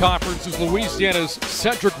Sun Belt Conference is Louisiana's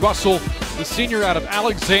Cedric Russell, the senior out of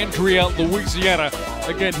Alexandria, Louisiana.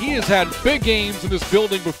 Again, he has had big games in this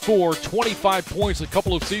building before. 25 points a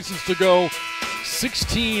couple of seasons ago.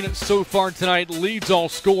 16 so far tonight, leads all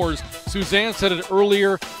scores. Suzanne said it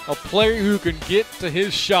earlier, a player who can get to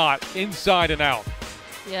his shot inside and out.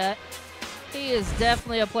 Yeah, he is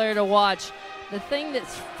definitely a player to watch. The thing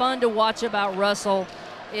that's fun to watch about Russell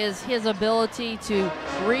is his ability to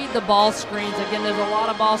read the ball screens. Again, there's a lot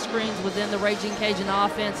of ball screens within the Ragin' Cajun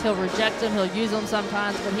offense. He'll reject them, he'll use them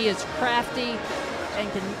sometimes, but he is crafty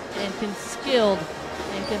and can skilled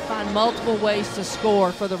and can find multiple ways to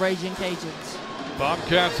score for the Ragin' Cajuns.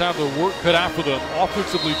 Bobcats have their work cut out for them.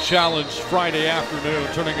 Offensively challenged Friday afternoon,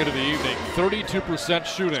 turning into the evening. 32%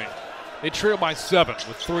 shooting. They trail by 7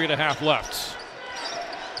 with 3.5 left.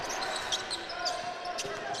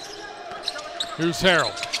 Here's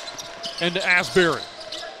Harrell. Into Asbury.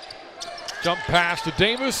 Jump pass to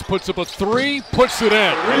Davis, puts up a 3, puts it in.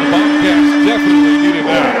 And the Bobcats definitely needed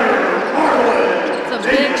that. It's a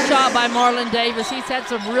big shot by Marlon Davis. He's had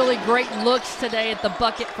some really great looks today at the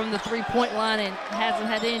bucket from the three-point line and hasn't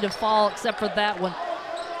had any to fall except for that one.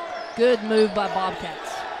 Good move by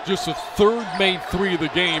Bobcats. Just a third made 3 of the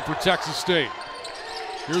game for Texas State.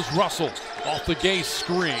 Here's Russell off the Gay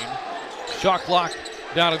screen. Shot clock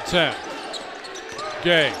down to 10.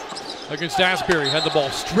 Gay against Asbury, had the ball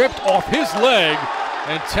stripped off his leg,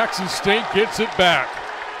 and Texas State gets it back.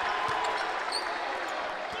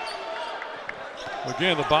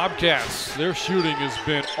 Again, the Bobcats, their shooting has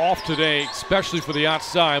been off today, especially for the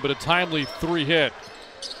outside, but a timely 3 hit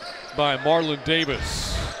by Marlon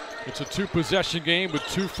Davis. It's a 2-possession game with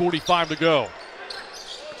 2:45 to go.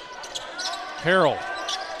 Harrell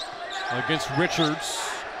against Richards,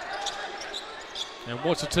 and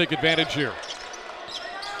wants to take advantage here.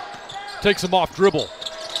 Takes him off dribble,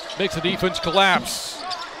 makes the defense collapse,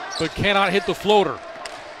 but cannot hit the floater.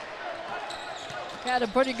 Had a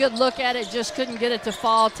pretty good look at it, just couldn't get it to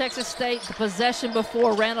fall. Texas State, the possession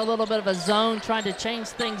before, ran a little bit of a zone, trying to change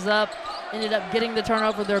things up. Ended up getting the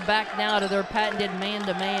turnover. They're back now to their patented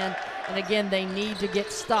man-to-man. And again, they need to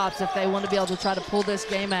get stops if they want to be able to try to pull this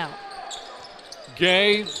game out.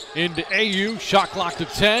 Gay into AU, shot clock to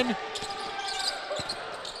 10.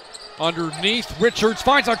 Underneath, Richards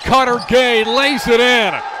finds a cutter. Gay lays it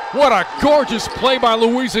in. What a gorgeous play by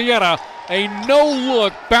Louisiana. A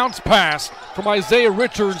no-look bounce pass from Isaiah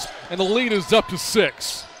Richards, and the lead is up to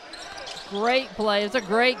 6. Great play. It's a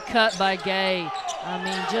great cut by Gay. I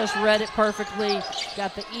mean, just read it perfectly.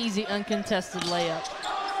 Got the easy, uncontested layup.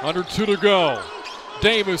 Under 2 to go.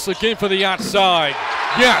 Davis again for the outside.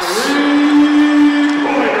 Yes.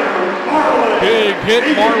 Big hit,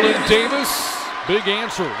 Marlon Davis. Big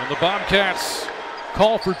answer, and the Bobcats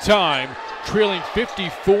call for time, trailing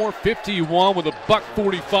 54-51 with a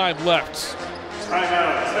 $1:45 left.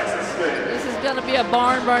 This is going to be a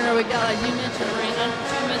barn burner. We got, as you mentioned, Rand, under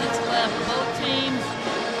 2 minutes left. Both teams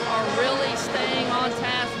are really staying on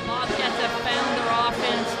task. Bobcats have found their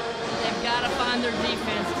offense. They've got to find their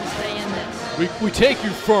defense to stay in this. We take you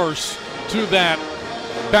first to that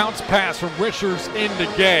bounce pass from Richards into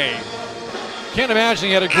Gay. Can't imagine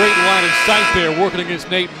he had a great line of sight there working against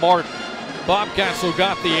Nate Martin. Bobcats still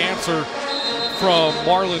got the answer from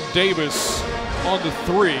Marlon Davis on the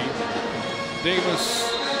 3. Davis,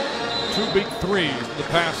 2 big threes in the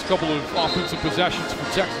past couple of offensive possessions for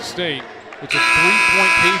Texas State. It's a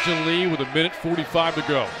 3-point Cajun lead with 1:45 to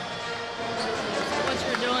go. What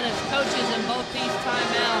you're doing as coaches in both these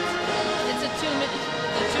timeouts, it's a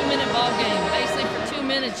 2-minute ball game. Basically, for 2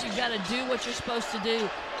 minutes, you've got to do what you're supposed to do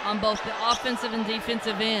on both the offensive and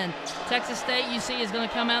defensive end. Texas State, you see, is going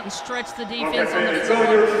to come out and stretch the defense on the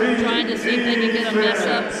floor, trying to see if they can get a mess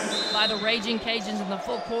up by the Ragin' Cajuns in the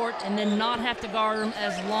full court and then not have to guard them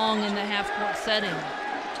as long in the half-court setting.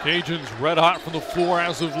 Cajuns red hot from the floor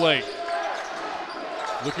as of late.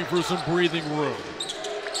 Looking for some breathing room.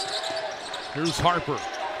 Here's Harper.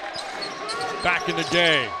 Back into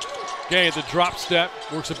Gay. Gay at the drop step,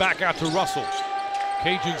 works it back out to Russell.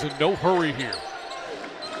 Cajuns in no hurry here.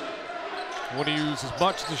 Want to use as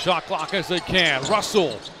much of the shot clock as they can.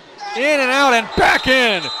 Russell, in and out and back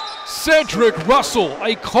in. Cedric Russell,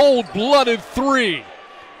 a cold-blooded 3.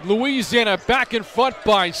 Louisiana back in front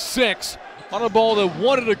by 6 on a ball that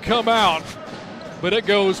wanted to come out, but it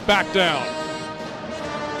goes back down.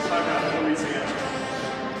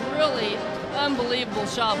 Really unbelievable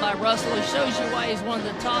shot by Russell. It shows you why he's one of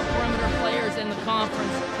the top perimeter players in the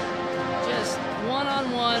conference. Just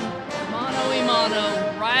one-on-one,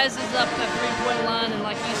 mano-a-mano, rises up the three-point line, and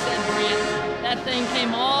like you said, Brent, that thing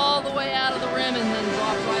came all the way out of the rim and then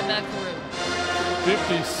dropped right back through.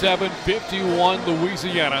 57-51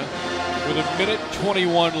 Louisiana with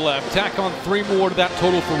 1:21 left. Tack on 3 more to that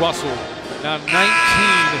total for Russell. Now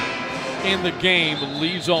 19 in the game,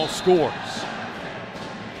 leads all scores.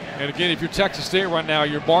 And again, if you're Texas State right now,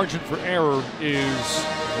 your margin for error is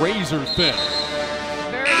razor thin.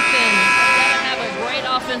 Very thin. They gotta have a great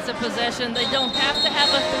offensive possession. They don't have to have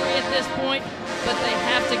a 3 at this point, but they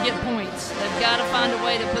have to get points. They've got to find a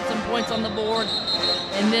way to put some points on the board.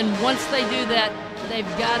 And then once they do that, they've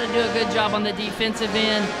got to do a good job on the defensive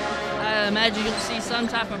end. I imagine you'll see some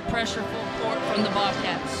type of pressure full court from the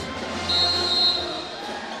Bobcats.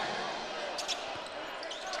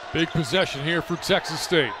 Big possession here for Texas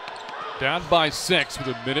State. Down by 6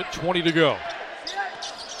 with 1:20 to go.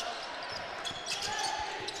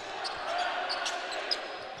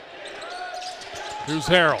 Here's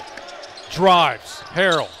Harrell. Drives.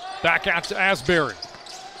 Harrell. Back out to Asbury.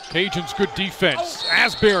 Cajuns good defense.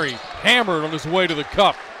 Asbury hammered on his way to the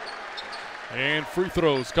cup. And free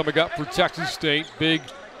throws coming up for Texas State. Big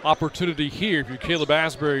opportunity here for Caleb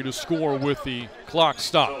Asbury to score with the clock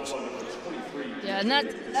stopped. Yeah, and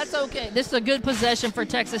that's okay. This is a good possession for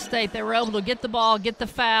Texas State. They were able to get the ball, get the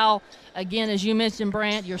foul. Again, as you mentioned,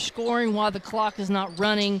 Brant, you're scoring while the clock is not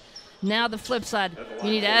running. Now the flip side, you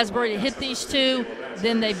need Asbury to hit these two.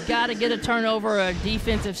 Then they've got to get a turnover, a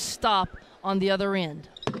defensive stop on the other end.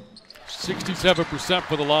 67%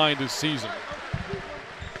 for the line this season.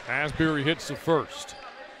 Asbury hits the first.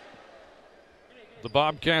 The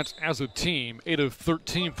Bobcats as a team, 8 of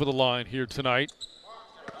 13 for the line here tonight.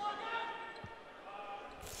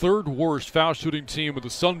 Third worst foul shooting team with the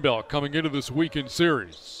Sun Belt coming into this weekend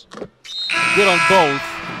series. Good on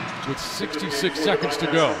both with 66 seconds to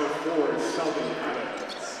go.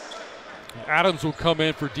 Adams will come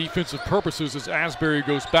in for defensive purposes as Asbury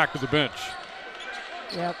goes back to the bench.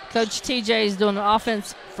 Yep, Coach TJ is doing an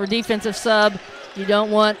offense for defensive sub. You don't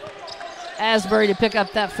want Asbury to pick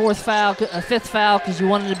up that fifth foul, because you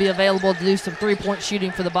want him to be available to do some three-point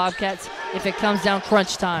shooting for the Bobcats if it comes down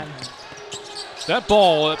crunch time. That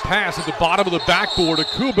ball, that pass at the bottom of the backboard,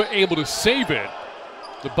 Akuba able to save it.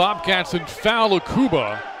 The Bobcats then foul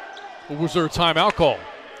Akuba. Or was there a timeout call?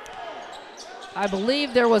 I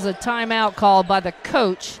believe there was a timeout called by the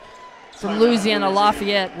coach from Louisiana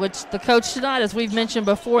Lafayette, which the coach tonight, as we've mentioned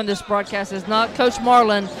before in this broadcast, is not Coach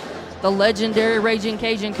Marlin, the legendary Ragin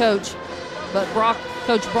Cajun coach, but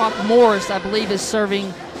Coach Brock Morris, I believe, is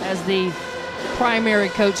serving as the primary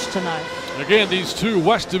coach tonight. Again, these two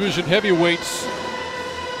West Division heavyweights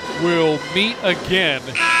will meet again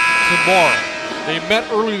tomorrow. They met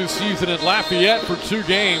early this season in Lafayette for 2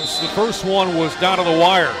 games. The first one was down to the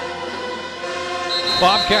wire.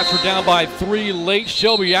 Bobcats were down by 3 late.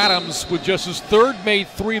 Shelby Adams with just his 3rd made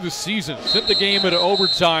 3 of the season. Sent the game into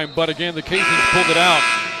overtime, but again, the Cajuns pulled it out.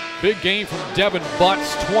 Big game from Devin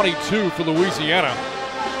Butts, 22 for Louisiana.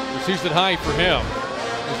 The season high for him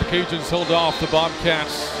as the Cajuns held off the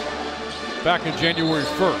Bobcats back in January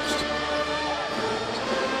 1st.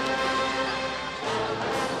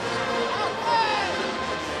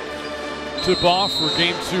 Tip-off for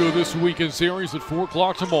Game 2 of this weekend series at 4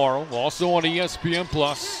 o'clock tomorrow. Also on ESPN+.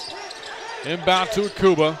 Inbound to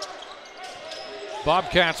Akuba.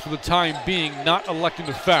 Bobcats, for the time being, not electing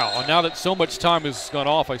to foul. And now that so much time has gone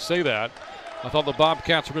off, I say that. I thought the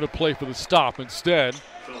Bobcats were going to play for the stop. Instead,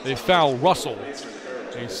 they foul Russell,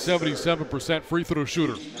 a 77% free throw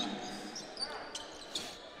shooter.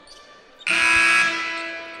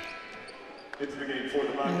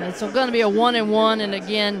 And it's going to be a 1-and-1, and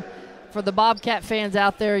again, for the Bobcat fans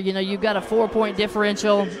out there, you know, you've got a 4-point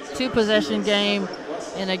differential, 2-possession game,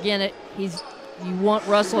 and again, you want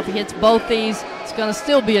Russell, if he hits both these, it's going to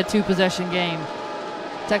still be a 2-possession game.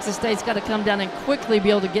 Texas State's got to come down and quickly be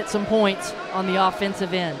able to get some points on the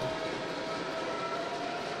offensive end.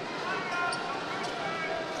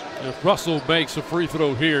 If Russell makes a free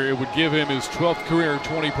throw here, it would give him his 12th career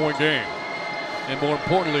 20-point game, and more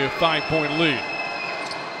importantly, a 5-point lead.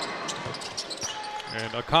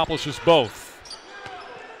 And accomplishes both.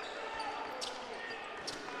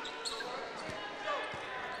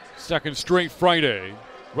 Second straight Friday,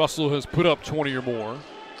 Russell has put up 20 or more.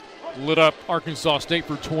 Lit up Arkansas State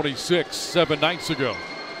for 26 7 nights ago.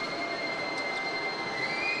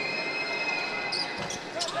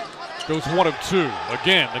 Goes 1 of 2.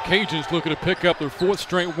 Again, the Cajuns looking to pick up their 4th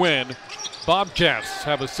straight win. Bobcats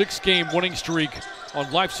have a 6-game winning streak on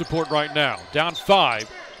life support right now. Down 5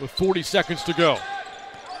 with 40 seconds to go.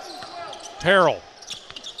 Harrell.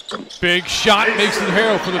 Big shot, makes it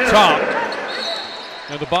Harrell for the top.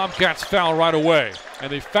 And the Bobcats foul right away.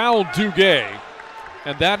 And they fouled Duguay.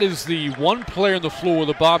 And that is the one player on the floor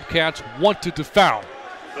the Bobcats wanted to foul.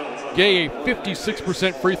 Gay, a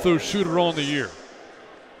 56% free throw shooter on the year.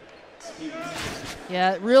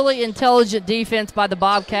 Yeah, really intelligent defense by the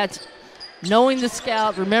Bobcats. knowing the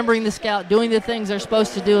scout, remembering the scout, doing the things they're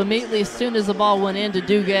supposed to do immediately as soon as the ball went into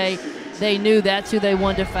Duguay, they knew that's who they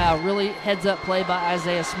wanted to foul. Really heads-up play by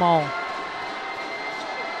Isaiah Small.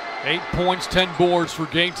 8 points, 10 boards for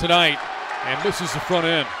Gay tonight, and misses the front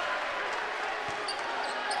end.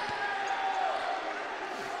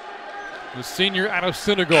 The senior out of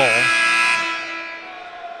Senegal.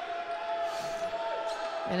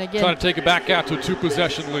 And again, trying to take it back out to a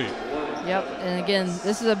 2-possession lead. Yep, and again,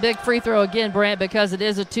 this is a big free throw again, Brant, because it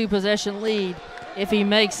is a 2-possession lead. If he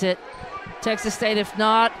makes it, Texas State, if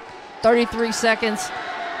not, 33 seconds.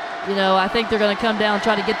 You know, I think they're going to come down and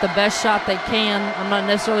try to get the best shot they can. They're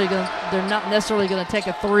not necessarily going to take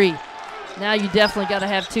a 3. Now you definitely got to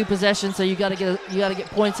have 2 possessions, so you got to get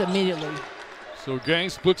points immediately. So Gay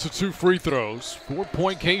splits the 2 free throws.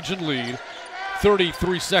 4-point Cajun lead.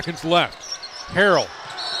 33 seconds left. Harrell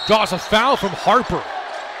draws a foul from Harper.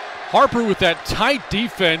 Harper with that tight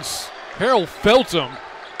defense. Harrell felt him.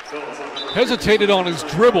 Hesitated on his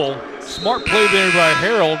dribble. Smart play there by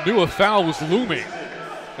Harrell. Knew a foul was looming.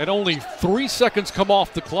 And only 3 seconds come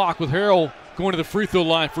off the clock with Harrell going to the free throw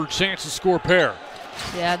line for a chance to score a pair.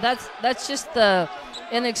 Yeah, that's just the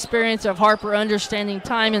inexperience of Harper understanding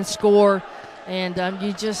time and score. And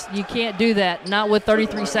you can't do that, not with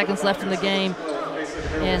 33 seconds left in the game.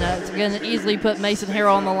 And it's going to easily put Mason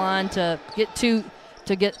Harrell on the line to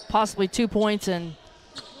get possibly 2 points and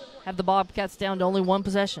have the Bobcats down to only 1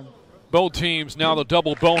 possession. Both teams now the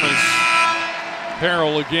double bonus.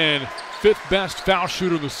 Harrell again, 5th best foul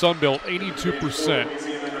shooter in the Sun Belt, 82%.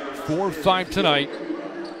 4-5 tonight.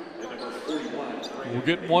 We'll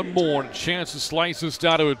get one more and a chance to slice this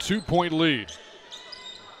down to a 2-point lead.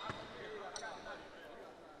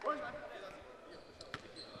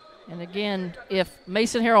 And again, if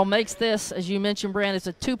Mason Harrell makes this, as you mentioned, Brand, it's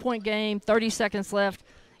a 2-point game, 30 seconds left.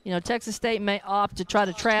 You know, Texas State may opt to try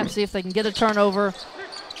to trap, see if they can get a turnover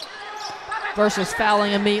versus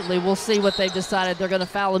fouling immediately. We'll see what they've decided. They're going to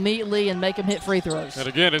foul immediately and make them hit free throws. And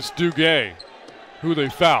again, it's Duguay who they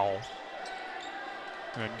foul.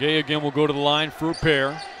 And Gay again will go to the line for a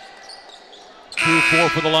pair. 2-4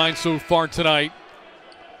 for the line so far tonight.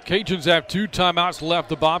 Cajuns have 2 timeouts left.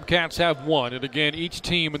 The Bobcats have 1. And again, each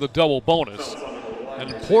team in the double bonus. And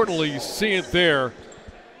importantly, you see it there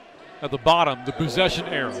at the bottom, the possession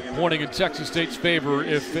arrow, pointing in Texas State's favor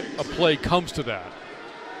if a play comes to that.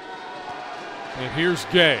 And here's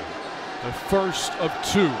Gay, the first of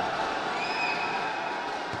 2.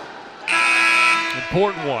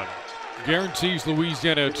 Important one. Guarantees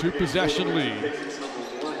Louisiana a 2-possession lead.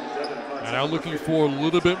 And now looking for a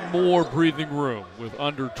little bit more breathing room with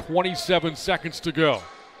under 27 seconds to go.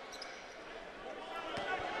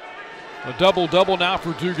 A double-double now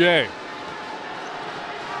for Duguay.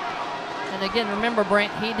 And again, remember,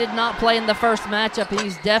 Brent, he did not play in the first matchup.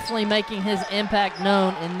 He's definitely making his impact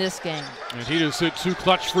known in this game. And he just hit 2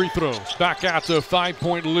 clutch free throws. Back out to a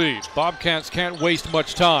 5-point lead. Bobcats can't waste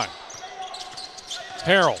much time.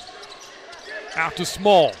 Harrell out to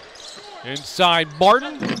Small. Inside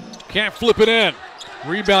Martin. Can't flip it in.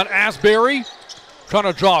 Rebound Asbury. Trying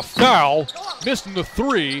to draw a foul. Missing the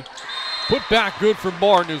 3. Put back good for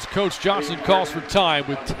Martin as Coach Johnson calls for time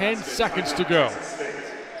with 10 seconds to go.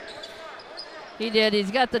 He did. He's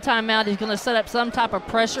got the timeout. He's going to set up some type of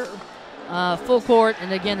pressure, full court.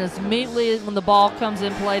 And again, as immediately when the ball comes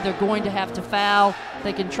in play, they're going to have to foul.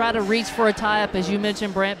 They can try to reach for a tie-up, as you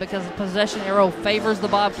mentioned, Brent, because the possession arrow favors the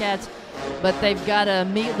Bobcats. But they've got to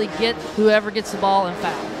immediately get whoever gets the ball and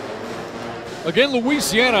foul. Again,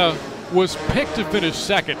 Louisiana was picked to finish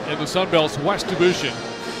second in the Sun Belt's West Division.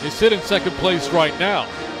 They sit in second place right now.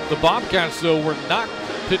 The Bobcats, though, were not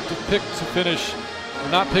picked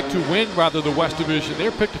to win, rather, the West Division.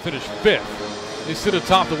 They're picked to finish 5th. They sit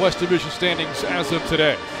atop the West Division standings as of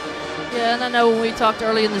today. Yeah, and I know when we talked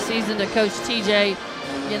early in the season to Coach TJ,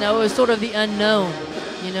 you know, it was sort of the unknown.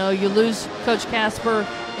 You know, you lose Coach Casper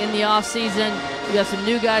in the offseason. You have some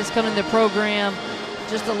new guys coming to the program.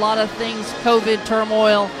 Just a lot of things, COVID,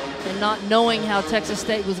 turmoil, and not knowing how Texas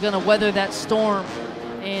State was going to weather that storm.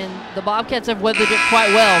 And the Bobcats have weathered it quite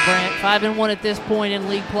well, Brant. 5-1 at this point in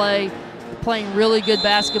league play. Playing really good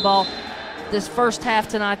basketball. This first half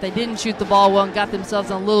tonight, they didn't shoot the ball well and got themselves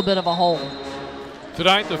in a little bit of a hole.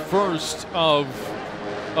 Tonight, the first of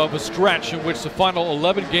a stretch in which the final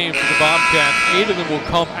 11 games for the Bobcats, 8 of them will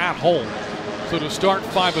come at home. So to start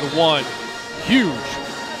 5-1, huge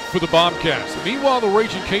for the Bobcats. Meanwhile, the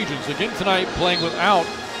Ragin Cajuns, again tonight, playing without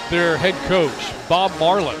their head coach, Bob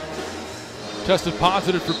Marlin. Tested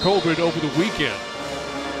positive for COVID over the weekend.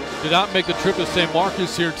 Did not make the trip to St.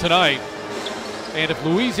 Marcus here tonight. And if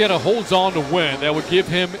Louisiana holds on to win, that would give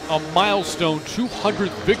him a milestone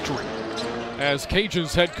 200th victory as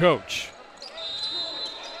Cajuns head coach.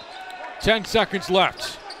 10 seconds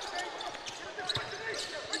left.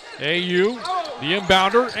 AU, the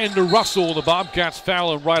inbounder, and to Russell. The Bobcats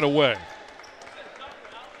foul him right away.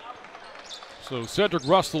 So Cedric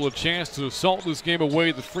Russell a chance to assault this game away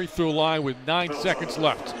at the free throw line with 9 seconds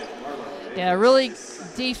left. Yeah, really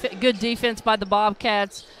good defense by the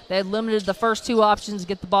Bobcats. They had limited the first 2 options to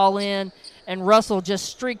get the ball in, and Russell just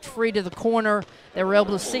streaked free to the corner. They were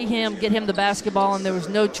able to see him, get him the basketball, and there was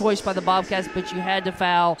no choice by the Bobcats, but you had to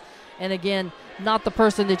foul. And again, not the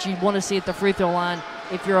person that you want to see at the free throw line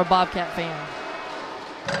if you're a Bobcat fan.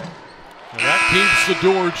 And that keeps the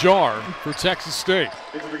door ajar for Texas State.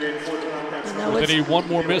 They need one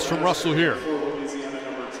more miss from Russell here.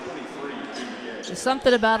 There's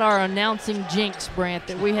something about our announcing jinx, Brant,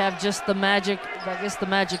 that we have just the magic, I guess the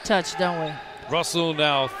magic touch, don't we? Russell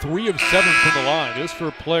now 3 of 7 from the line. This for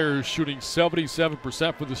a player who's shooting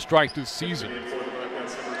 77% for the strike this season.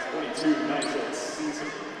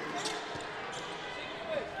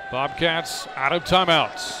 Bobcats out of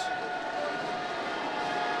timeouts.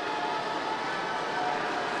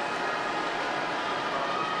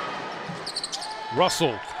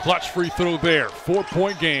 Russell, clutch free throw there.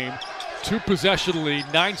 4-point game, 2-possession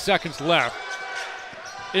lead, 9 seconds left.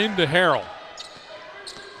 Into Harrell.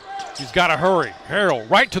 He's got to hurry. Harrell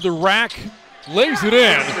right to the rack, lays it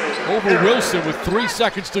in over Wilson with 3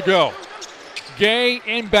 seconds to go. Gay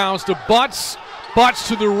inbounds to Butts. Butts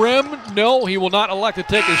to the rim. No, he will not elect to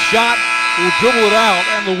take a shot. Will dribble it out,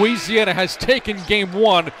 and Louisiana has taken game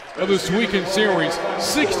 1 of this weekend series,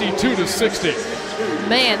 62-60.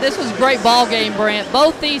 Man, this was a great ball game, Brant.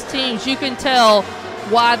 Both these teams, you can tell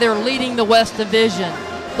why they're leading the West Division.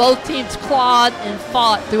 Both teams clawed and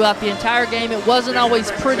fought throughout the entire game. It wasn't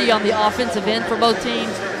always pretty on the offensive end for both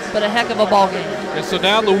teams, but a heck of a ball game. And so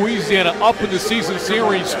now Louisiana up in the season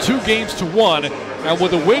series 2-1, and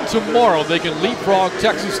with a win tomorrow, they can leapfrog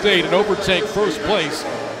Texas State and overtake first place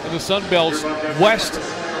in the Sun Belt's West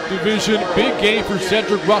Division. Big game for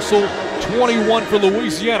Cedric Russell, 21 for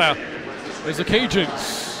Louisiana, as the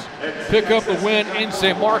Cajuns pick up the win in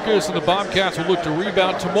St. Marcus, and the Bobcats will look to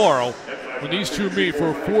rebound tomorrow when these two meet for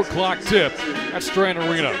a 4 o'clock tip at Strand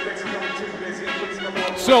Arena.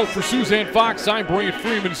 So for Suzanne Fox, I'm Brian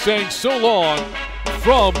Freeman saying so long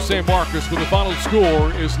from St. Marcus, where the final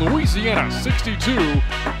score is Louisiana 62,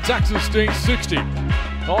 Texas State 60.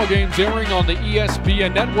 All games airing on the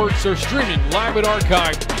ESPN networks are streaming live and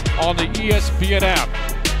archived on the ESPN app.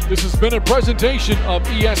 This has been a presentation of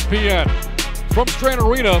ESPN. From Strand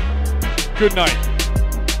Arena, good night.